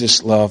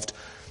Jesus loved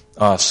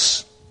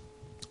us.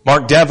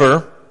 Mark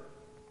Dever,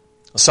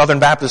 a Southern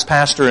Baptist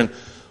pastor in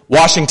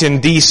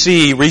Washington,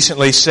 D.C.,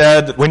 recently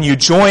said that when you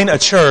join a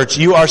church,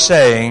 you are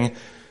saying,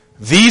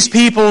 these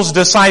people's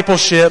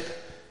discipleship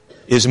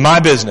is my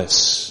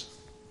business,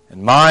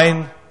 and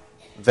mine,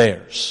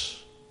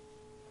 theirs.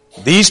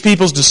 These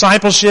people's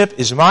discipleship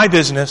is my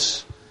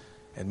business,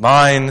 and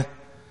mine,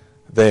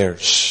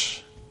 theirs.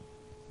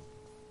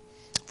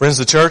 Friends,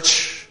 the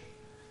church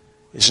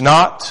is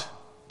not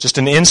just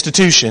an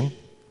institution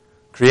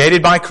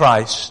created by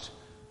Christ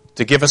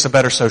to give us a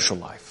better social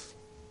life.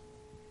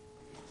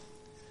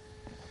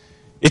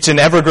 It's an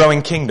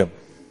ever-growing kingdom.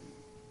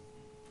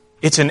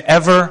 It's an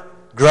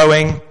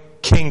ever-growing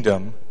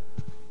kingdom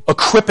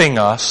equipping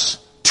us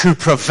to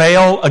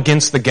prevail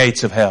against the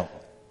gates of hell.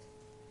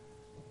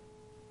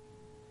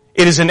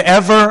 It is an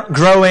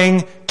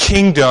ever-growing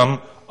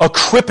kingdom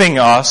equipping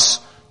us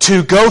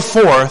to go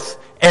forth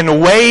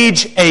and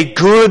wage a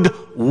good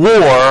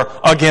war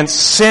against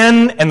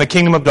sin and the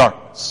kingdom of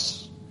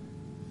darkness.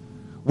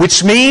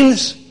 Which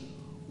means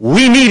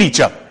we need each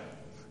other.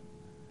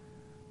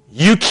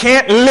 You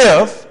can't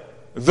live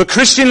the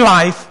Christian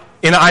life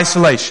in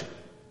isolation.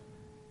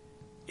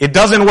 It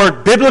doesn't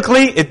work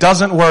biblically, it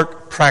doesn't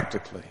work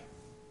practically.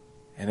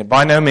 And it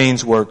by no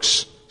means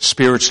works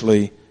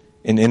spiritually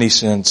in any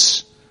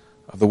sense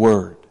of the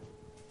word.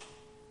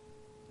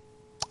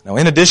 Now,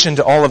 in addition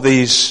to all of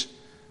these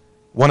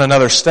one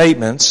another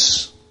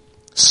statements,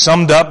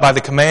 summed up by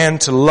the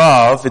command to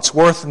love, it's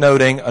worth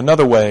noting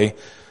another way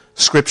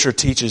Scripture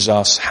teaches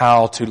us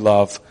how to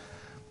love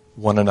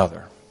one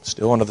another.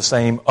 Still under the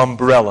same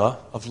umbrella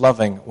of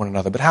loving one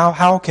another. But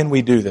how can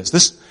we do this?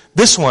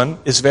 This one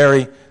is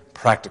very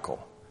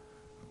practical.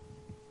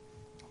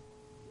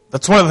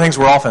 That's one of the things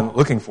we're often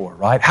looking for,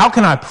 right? How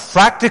can I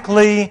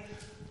practically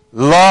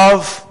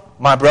love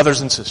my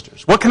brothers and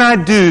sisters? What can I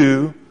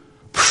do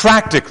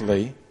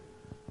practically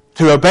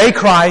to obey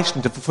Christ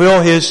and to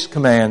fulfill His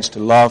commands to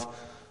love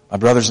my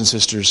brothers and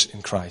sisters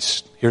in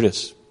Christ? Here it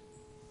is.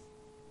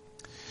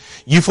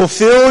 You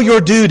fulfill your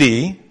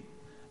duty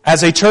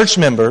as a church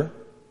member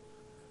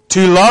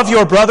to love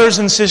your brothers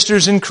and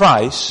sisters in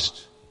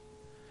Christ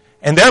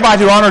and thereby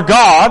to honor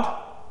God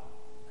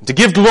and to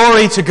give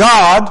glory to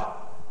God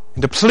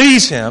and to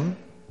please Him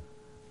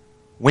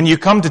when you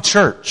come to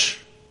church.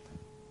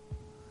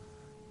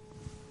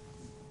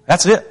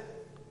 That's it.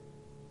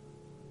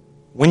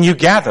 When you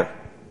gather.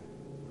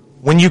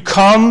 When you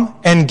come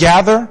and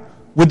gather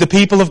with the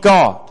people of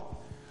God.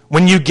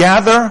 When you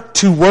gather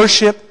to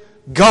worship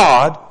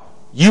God,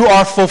 you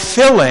are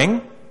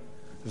fulfilling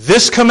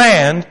this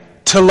command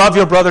to love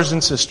your brothers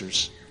and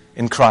sisters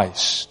in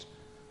Christ.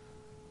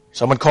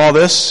 Some would call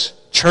this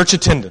church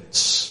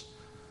attendance.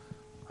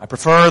 I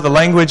prefer the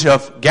language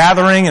of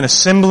gathering and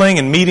assembling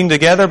and meeting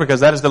together because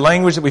that is the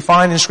language that we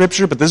find in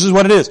Scripture, but this is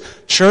what it is.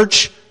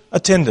 Church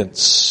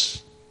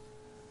attendance.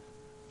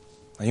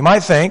 Now you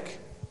might think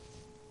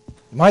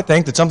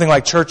that something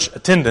like church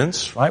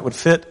attendance, right, would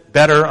fit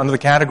better under the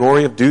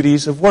category of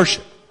duties of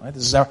worship. Right?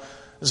 This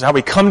is how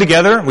we come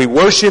together and we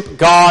worship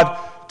God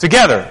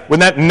together.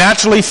 Wouldn't that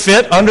naturally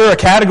fit under a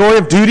category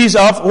of duties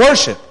of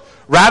worship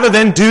rather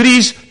than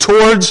duties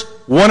towards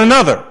one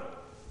another?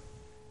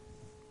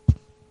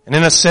 And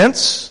in a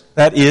sense,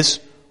 that is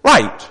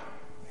right.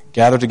 We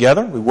gather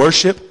together, we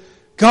worship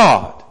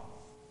God.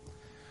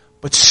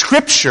 But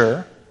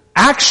Scripture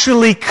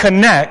actually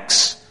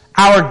connects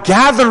our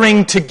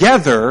gathering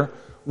together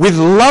with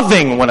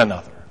loving one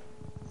another.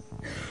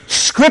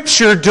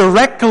 Scripture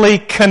directly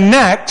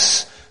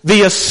connects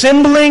the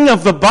assembling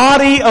of the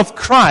body of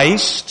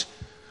Christ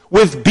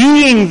with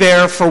being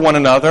there for one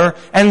another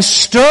and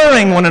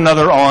stirring one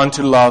another on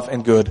to love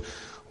and good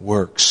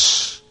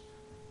works.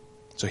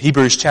 So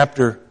Hebrews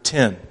chapter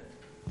 10,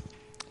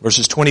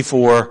 verses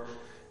 24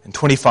 and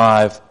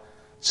 25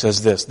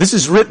 says this. This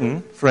is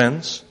written,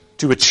 friends,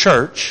 to a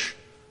church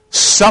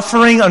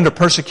suffering under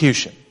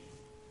persecution,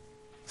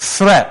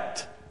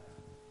 threat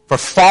for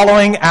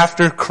following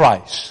after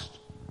Christ.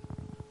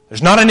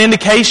 There's not an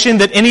indication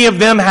that any of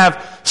them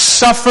have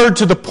suffered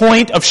to the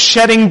point of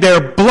shedding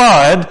their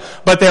blood,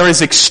 but there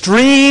is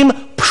extreme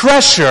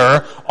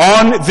pressure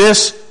on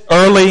this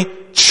early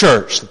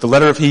church that the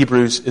letter of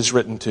Hebrews is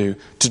written to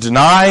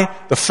deny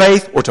the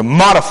faith or to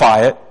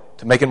modify it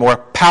to make it more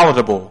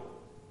palatable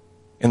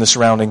in the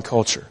surrounding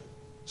culture.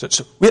 So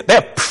they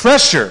have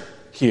pressure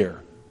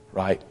here,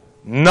 right?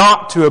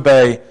 Not to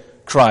obey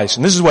Christ.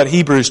 And this is what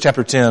Hebrews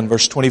chapter 10,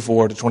 verse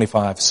 24 to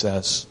 25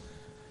 says.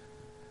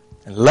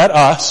 And let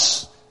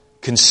us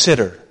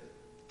consider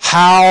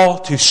how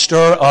to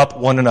stir up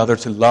one another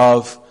to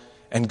love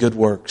and good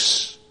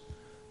works,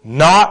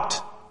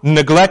 not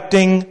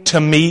neglecting to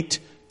meet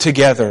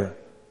together,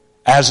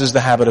 as is the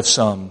habit of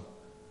some,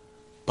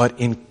 but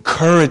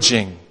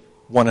encouraging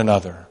one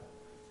another,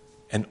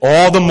 and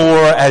all the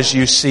more as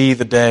you see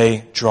the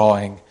day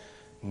drawing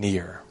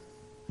near.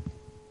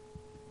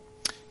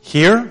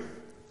 Here,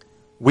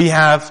 we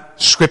have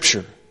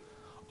Scripture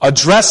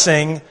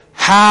addressing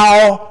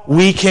how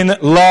we can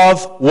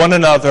love one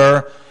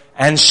another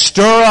and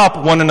stir up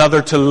one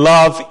another to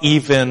love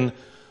even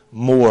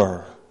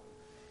more.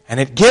 And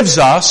it gives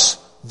us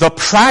the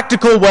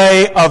practical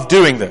way of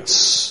doing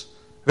this.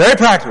 Very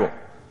practical.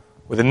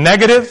 With a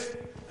negative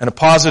and a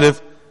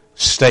positive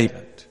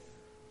statement.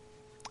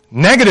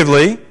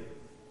 Negatively,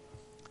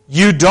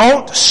 you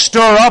don't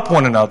stir up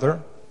one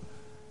another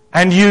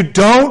and you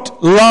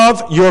don't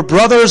love your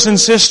brothers and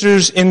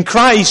sisters in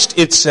Christ,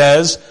 it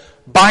says,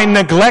 by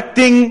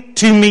neglecting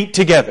to meet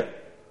together.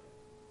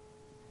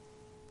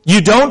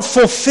 You don't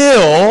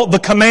fulfill the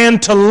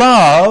command to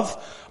love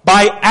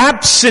by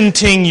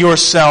absenting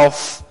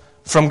yourself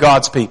from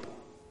God's people.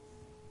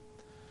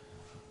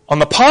 On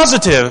the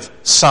positive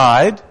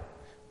side,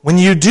 when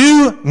you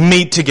do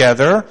meet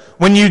together,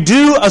 when you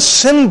do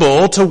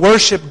assemble to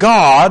worship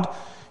God,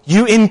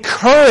 you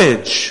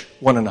encourage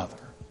one another.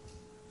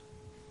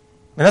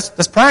 I mean,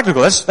 that's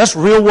practical. That's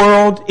real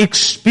world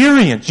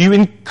experience. You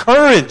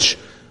encourage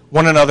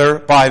one another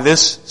by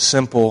this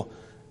simple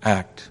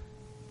act.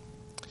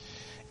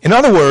 In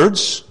other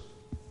words,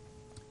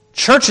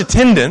 church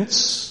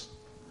attendance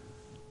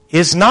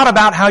is not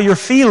about how you're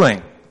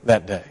feeling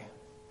that day.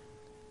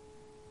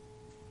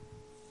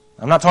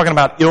 I'm not talking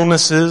about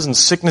illnesses and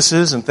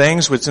sicknesses and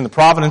things which in the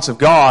providence of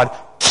God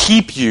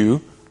keep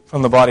you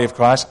from the body of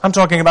Christ. I'm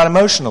talking about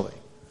emotionally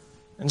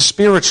and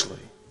spiritually.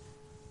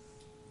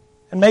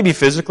 And maybe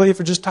physically if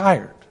you're just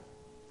tired.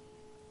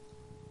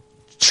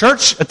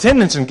 Church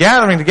attendance and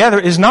gathering together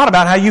is not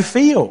about how you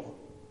feel.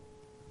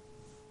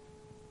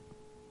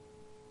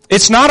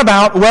 It's not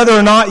about whether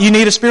or not you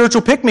need a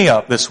spiritual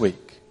pick-me-up this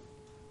week.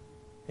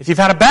 If you've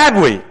had a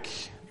bad week,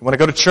 you want to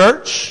go to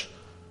church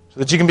so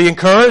that you can be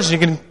encouraged, you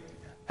can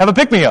have a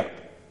pick-me-up.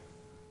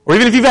 Or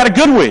even if you've had a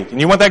good week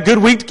and you want that good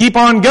week to keep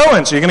on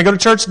going, so you're going to go to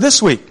church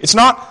this week. It's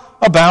not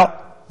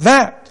about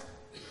that.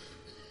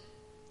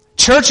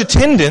 Church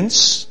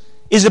attendance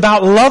is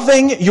about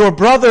loving your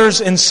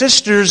brothers and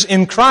sisters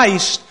in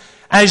Christ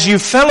as you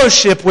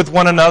fellowship with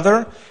one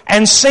another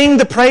and sing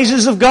the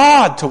praises of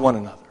God to one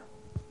another.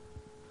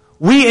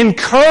 We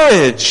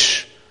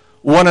encourage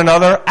one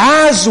another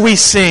as we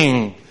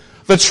sing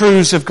the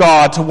truths of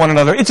God to one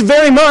another. It's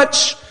very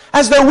much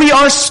as though we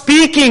are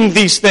speaking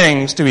these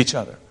things to each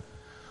other.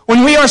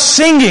 When we are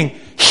singing,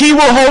 He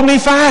will hold me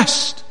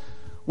fast.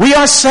 We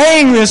are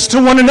saying this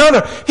to one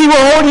another. He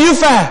will hold you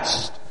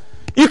fast.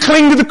 You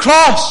cling to the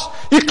cross.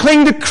 You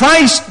cling to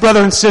Christ,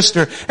 brother and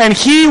sister, and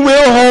He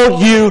will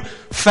hold you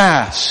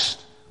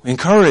fast. We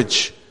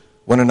encourage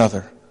one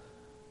another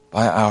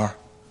by our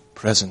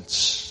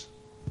presence.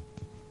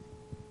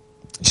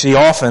 You see,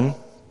 often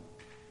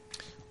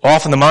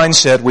the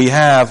mindset we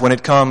have when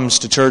it comes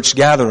to church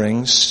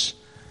gatherings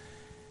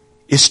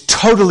is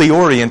totally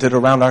oriented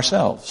around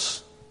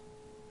ourselves.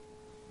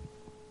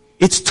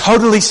 It's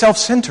totally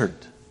self-centered.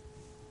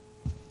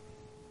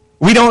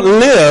 We don't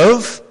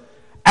live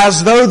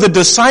as though the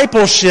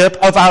discipleship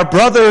of our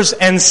brothers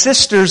and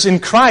sisters in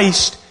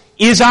Christ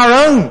is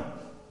our own.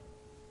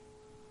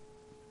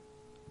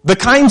 The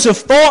kinds of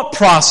thought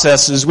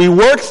processes we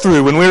work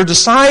through when we're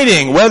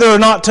deciding whether or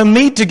not to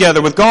meet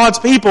together with God's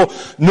people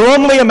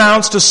normally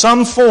amounts to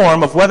some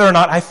form of whether or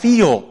not I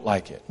feel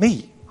like it.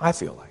 I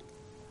feel like it.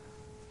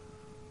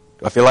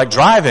 Do I feel like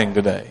driving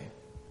today?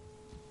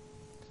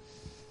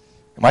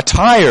 Am I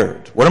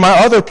tired? What are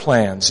my other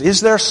plans?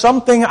 Is there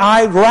something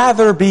I'd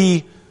rather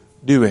be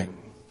doing?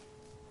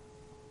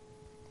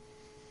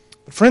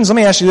 But friends, let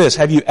me ask you this.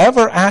 Have you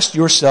ever asked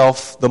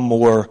yourself the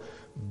more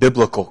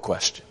biblical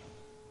question?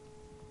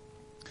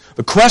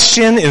 The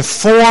question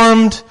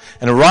informed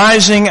and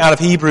arising out of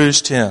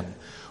Hebrews 10.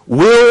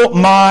 Will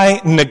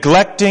my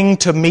neglecting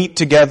to meet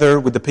together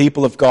with the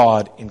people of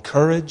God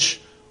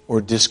encourage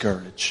or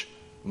discourage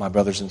my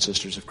brothers and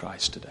sisters of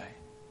Christ today?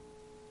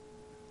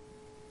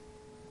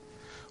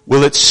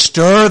 Will it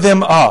stir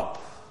them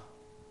up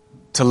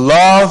to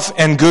love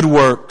and good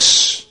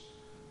works,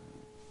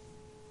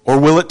 or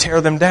will it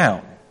tear them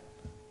down?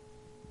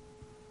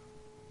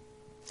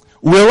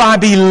 Will I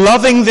be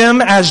loving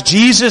them as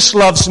Jesus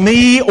loves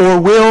me, or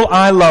will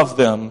I love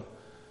them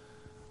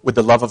with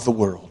the love of the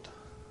world?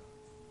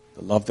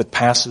 The love that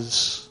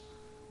passes,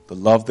 the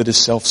love that is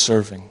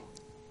self-serving.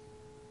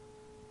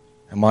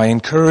 Am I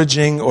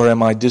encouraging or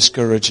am I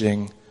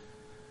discouraging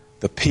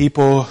the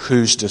people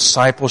whose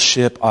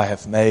discipleship I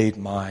have made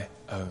my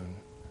own?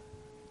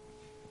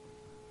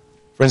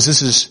 Friends,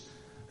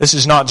 this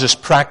is not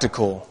just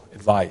practical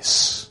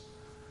advice.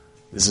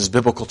 This is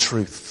biblical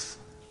truth.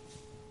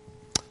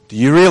 Do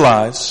you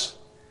realize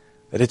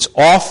that it's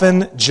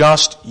often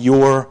just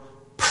your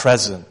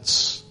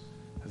presence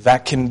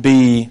that can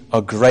be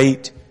a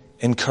great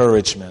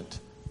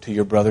encouragement to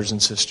your brothers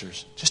and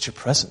sisters? Just your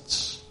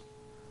presence.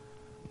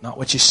 Not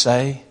what you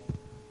say,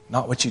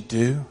 not what you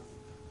do.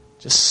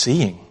 Just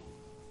seeing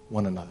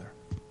one another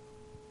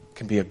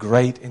can be a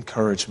great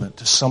encouragement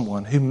to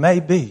someone who may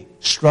be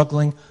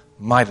struggling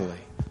mightily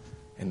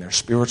in their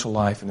spiritual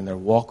life and in their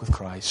walk with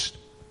Christ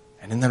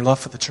and in their love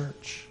for the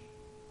church.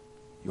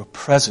 Your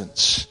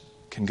presence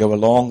can go a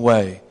long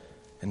way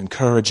in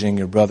encouraging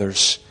your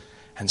brothers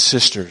and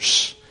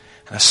sisters.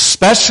 And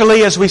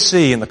especially as we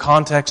see in the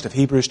context of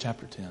Hebrews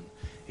chapter 10,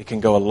 it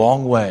can go a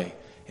long way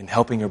in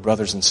helping your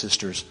brothers and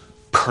sisters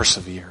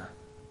persevere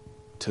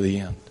to the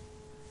end.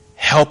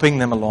 Helping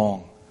them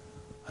along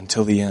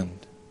until the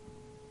end.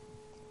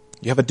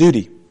 You have a duty,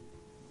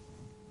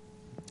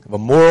 you have a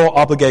moral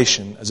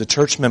obligation as a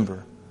church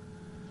member,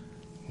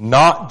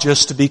 not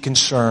just to be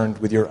concerned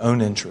with your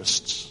own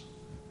interests,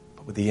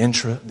 but with the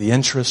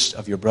interests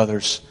of your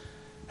brothers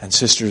and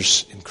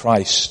sisters in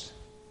Christ.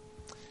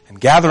 And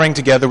gathering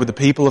together with the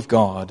people of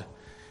God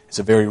is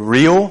a very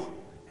real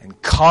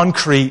and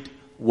concrete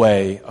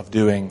way of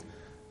doing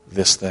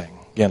this thing.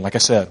 Again, like I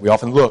said, we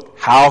often look,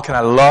 how can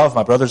I love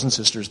my brothers and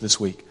sisters this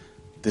week?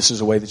 This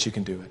is a way that you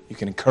can do it. You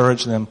can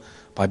encourage them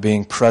by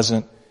being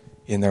present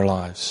in their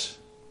lives.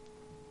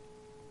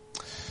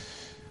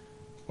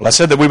 Well, I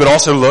said that we would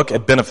also look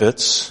at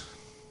benefits.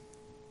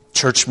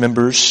 Church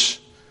members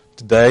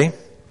today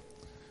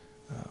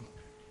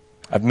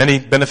have many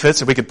benefits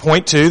that we could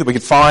point to, that we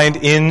could find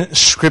in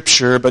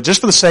Scripture, but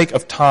just for the sake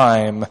of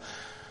time,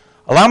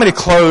 allow me to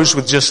close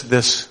with just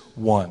this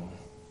one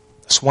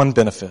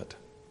benefit.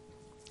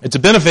 It's a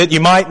benefit you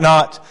might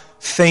not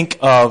think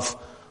of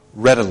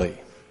readily.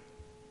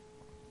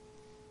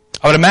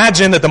 I would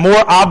imagine that the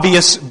more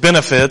obvious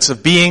benefits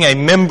of being a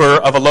member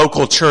of a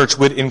local church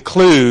would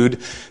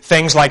include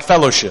things like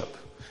fellowship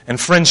and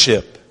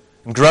friendship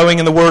and growing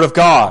in the Word of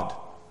God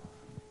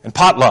and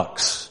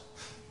potlucks.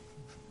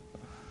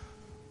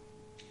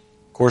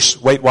 Of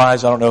course,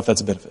 weight-wise, I don't know if that's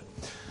a benefit.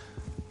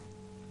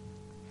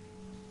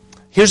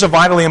 Here's a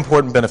vitally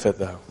important benefit,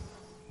 though.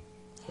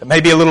 It may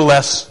be a little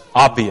less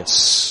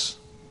obvious.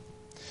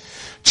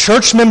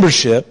 Church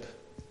membership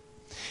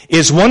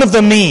is one of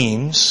the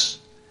means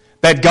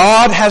that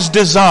God has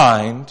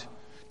designed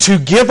to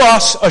give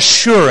us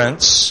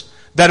assurance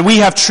that we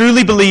have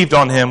truly believed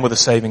on Him with a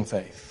saving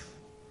faith.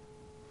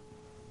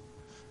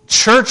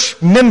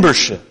 Church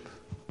membership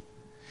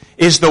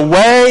is the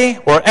way,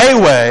 or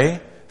a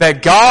way,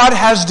 that God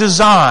has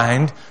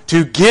designed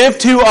to give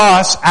to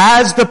us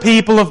as the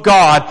people of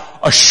God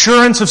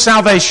assurance of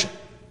salvation.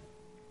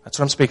 That's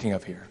what I'm speaking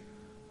of here.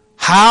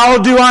 How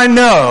do I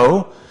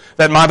know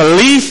that my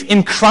belief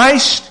in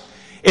Christ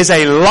is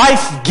a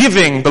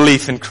life-giving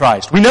belief in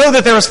Christ? We know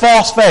that there is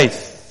false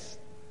faith.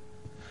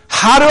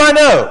 How do I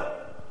know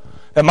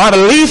that my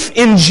belief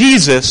in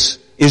Jesus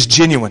is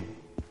genuine?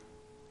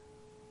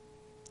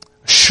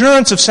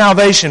 Assurance of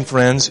salvation,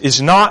 friends,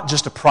 is not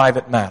just a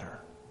private matter.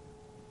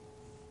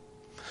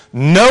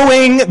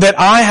 Knowing that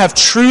I have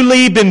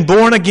truly been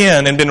born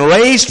again and been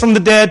raised from the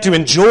dead to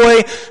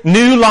enjoy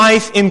new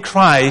life in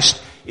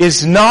Christ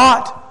is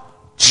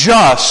not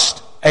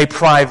just a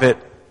private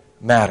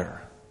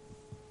matter.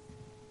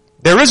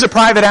 There is a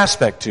private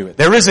aspect to it.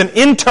 There is an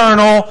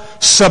internal,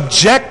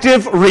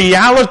 subjective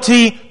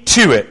reality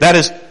to it. That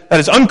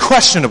is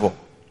unquestionable.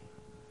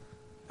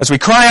 As we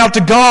cry out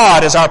to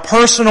God as our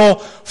personal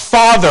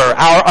Father,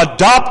 our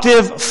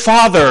adoptive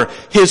Father,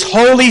 His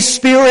Holy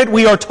Spirit,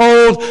 we are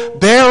told,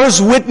 bears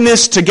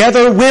witness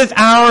together with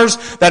ours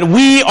that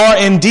we are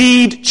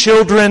indeed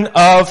children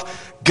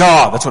of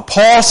God. That's what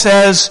Paul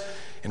says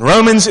in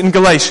Romans and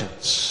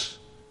Galatians.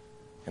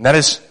 And that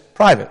is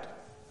private.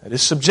 That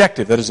is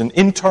subjective. That is an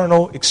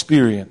internal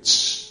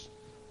experience.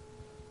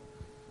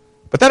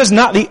 But that is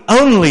not the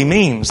only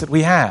means that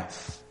we have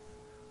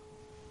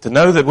to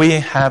know that we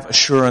have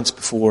assurance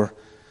before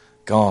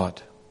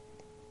God.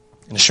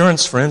 And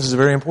assurance, friends, is a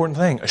very important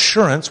thing.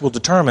 Assurance will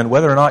determine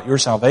whether or not your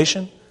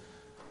salvation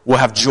will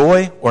have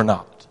joy or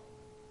not.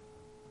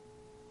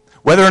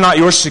 Whether or not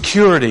your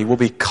security will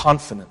be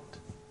confident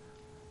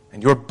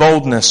and your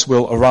boldness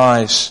will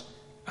arise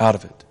out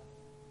of it.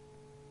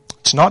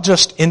 It's not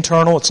just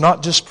internal, it's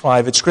not just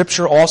private.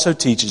 Scripture also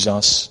teaches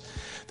us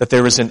that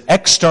there is an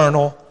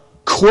external,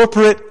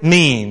 corporate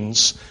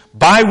means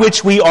by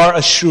which we are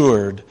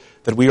assured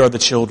that we are the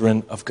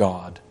children of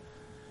God.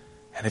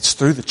 And it's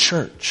through the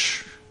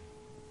church.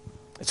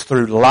 It's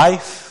through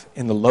life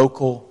in the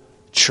local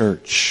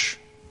church.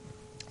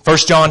 1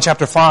 John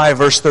chapter 5,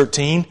 verse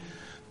 13,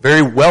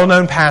 very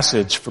well-known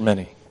passage for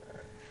many.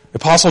 The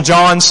Apostle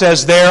John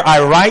says there,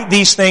 I write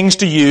these things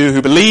to you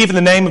who believe in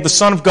the name of the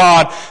Son of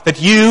God,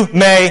 that you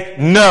may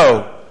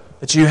know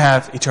that you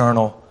have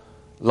eternal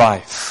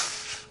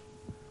life.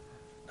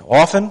 Now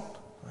often,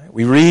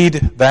 we read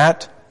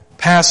that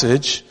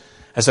passage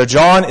as though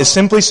John is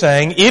simply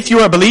saying, if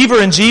you are a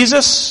believer in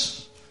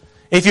Jesus,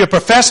 if you have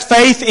professed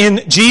faith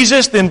in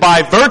Jesus, then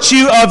by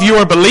virtue of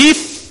your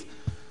belief,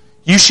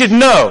 you should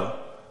know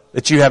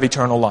that you have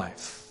eternal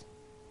life.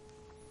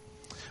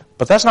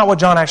 But that's not what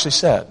John actually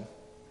said,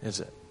 is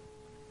it?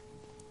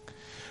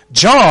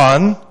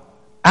 John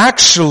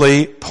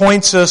actually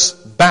points us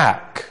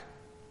back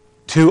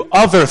to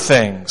other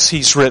things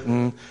he's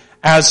written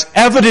as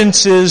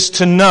evidences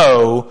to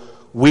know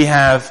we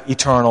have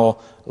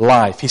eternal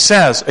life. He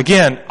says,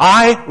 again,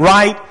 I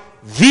write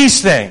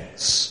these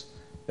things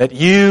that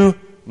you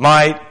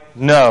might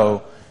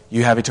know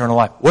you have eternal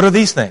life. What are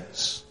these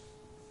things?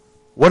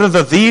 What are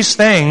these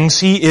things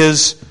he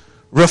is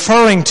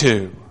referring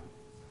to?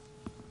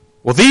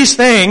 Well, these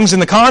things in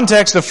the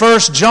context of 1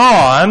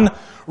 John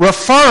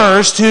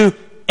refers to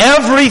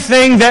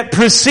everything that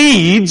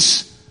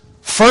precedes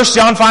 1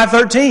 John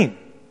 5:13.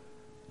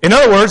 In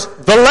other words,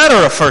 the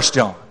letter of 1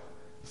 John.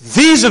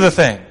 These are the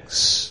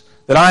things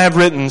that I have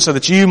written so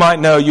that you might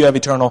know you have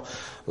eternal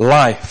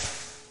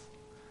life.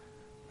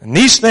 And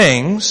these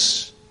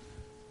things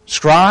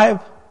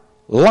describe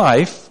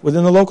life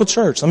within the local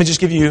church. Let me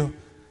just give you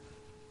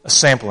a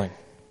sampling.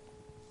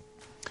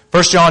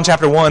 1 John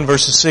chapter 1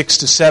 verses 6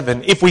 to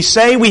 7. If we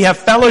say we have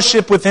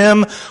fellowship with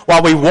Him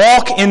while we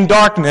walk in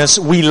darkness,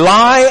 we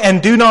lie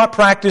and do not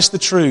practice the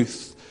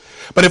truth.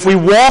 But if we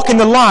walk in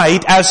the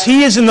light, as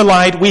He is in the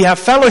light, we have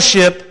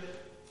fellowship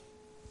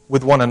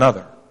with one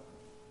another.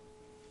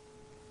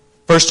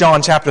 1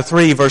 John chapter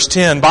 3 verse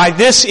 10. By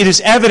this it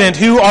is evident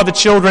who are the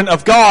children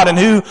of God and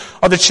who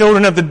are the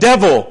children of the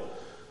devil.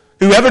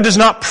 Whoever does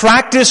not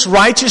practice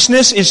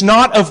righteousness is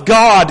not of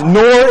God,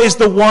 nor is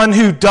the one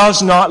who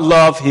does not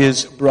love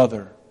his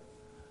brother.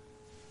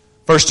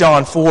 1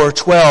 John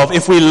 4:12.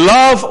 If we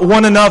love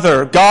one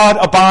another, God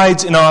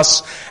abides in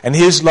us, and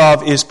His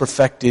love is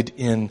perfected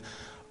in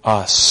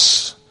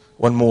us.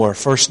 One more.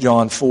 1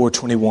 John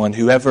 4:21.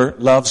 Whoever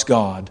loves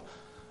God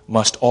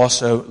must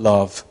also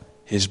love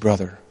his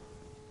brother.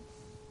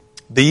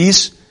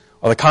 These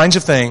are the kinds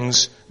of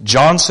things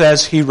John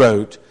says he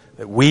wrote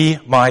that we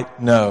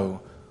might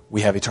know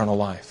we have eternal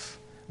life.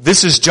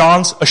 This is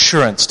John's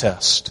assurance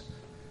test.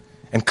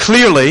 And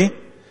clearly,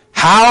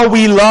 how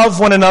we love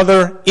one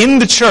another in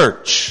the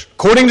church,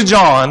 according to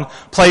John,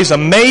 plays a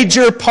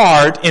major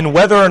part in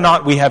whether or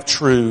not we have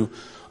true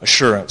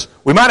assurance.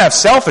 We might have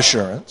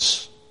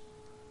self-assurance.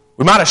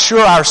 We might assure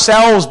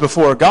ourselves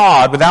before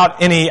God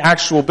without any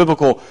actual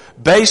biblical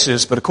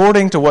basis, but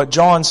according to what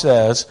John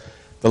says,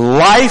 the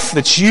life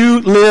that you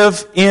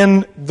live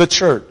in the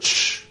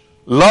church,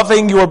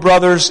 loving your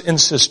brothers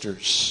and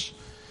sisters,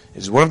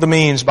 is one of the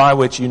means by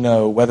which you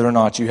know whether or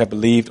not you have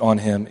believed on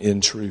Him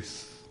in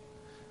truth.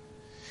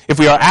 If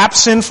we are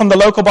absent from the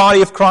local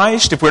body of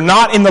Christ, if we're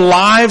not in the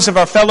lives of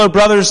our fellow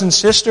brothers and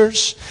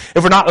sisters,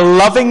 if we're not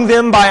loving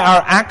them by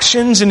our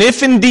actions, and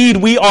if indeed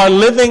we are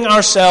living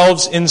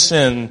ourselves in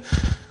sin,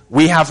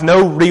 we have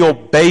no real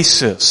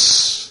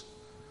basis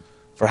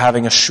for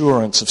having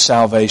assurance of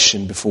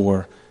salvation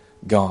before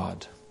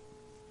God.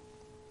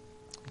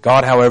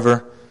 God,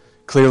 however,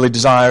 clearly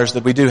desires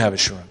that we do have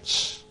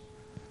assurance.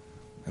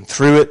 And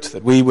through it,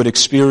 that we would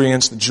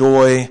experience the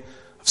joy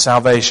of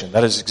salvation.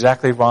 That is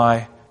exactly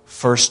why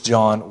 1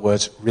 John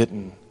was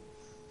written,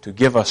 to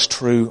give us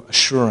true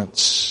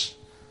assurance.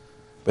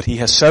 But he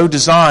has so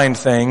designed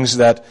things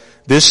that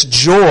this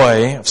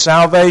joy of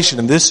salvation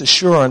and this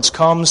assurance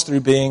comes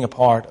through being a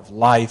part of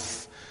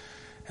life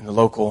in the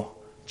local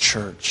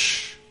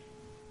church.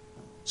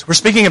 So we're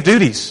speaking of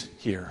duties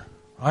here,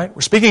 right?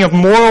 We're speaking of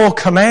moral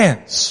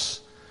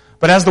commands.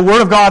 But as the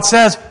Word of God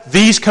says,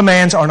 these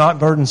commands are not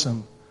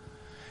burdensome.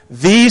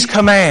 These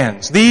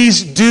commands,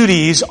 these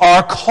duties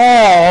are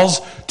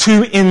calls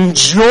to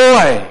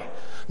enjoy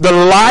the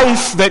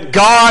life that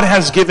God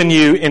has given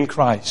you in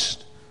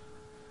Christ.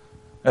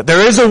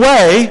 There is a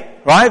way,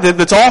 right,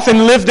 that's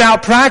often lived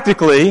out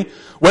practically,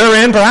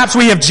 wherein perhaps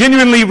we have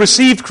genuinely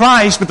received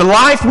Christ, but the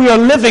life we are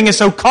living is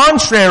so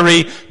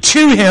contrary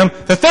to Him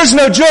that there's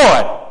no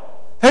joy.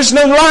 There's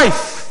no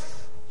life.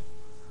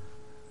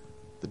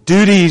 The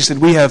duties that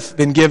we have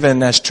been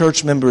given as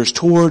church members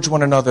towards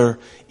one another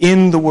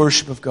in the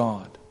worship of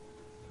God.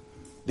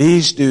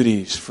 These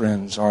duties,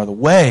 friends, are the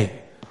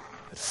way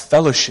that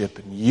fellowship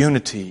and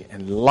unity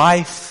and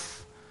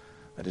life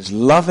that is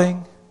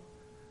loving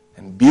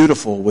and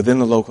beautiful within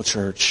the local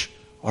church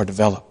are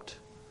developed.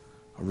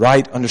 A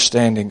right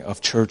understanding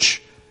of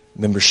church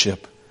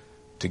membership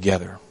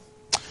together.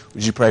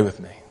 Would you pray with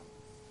me?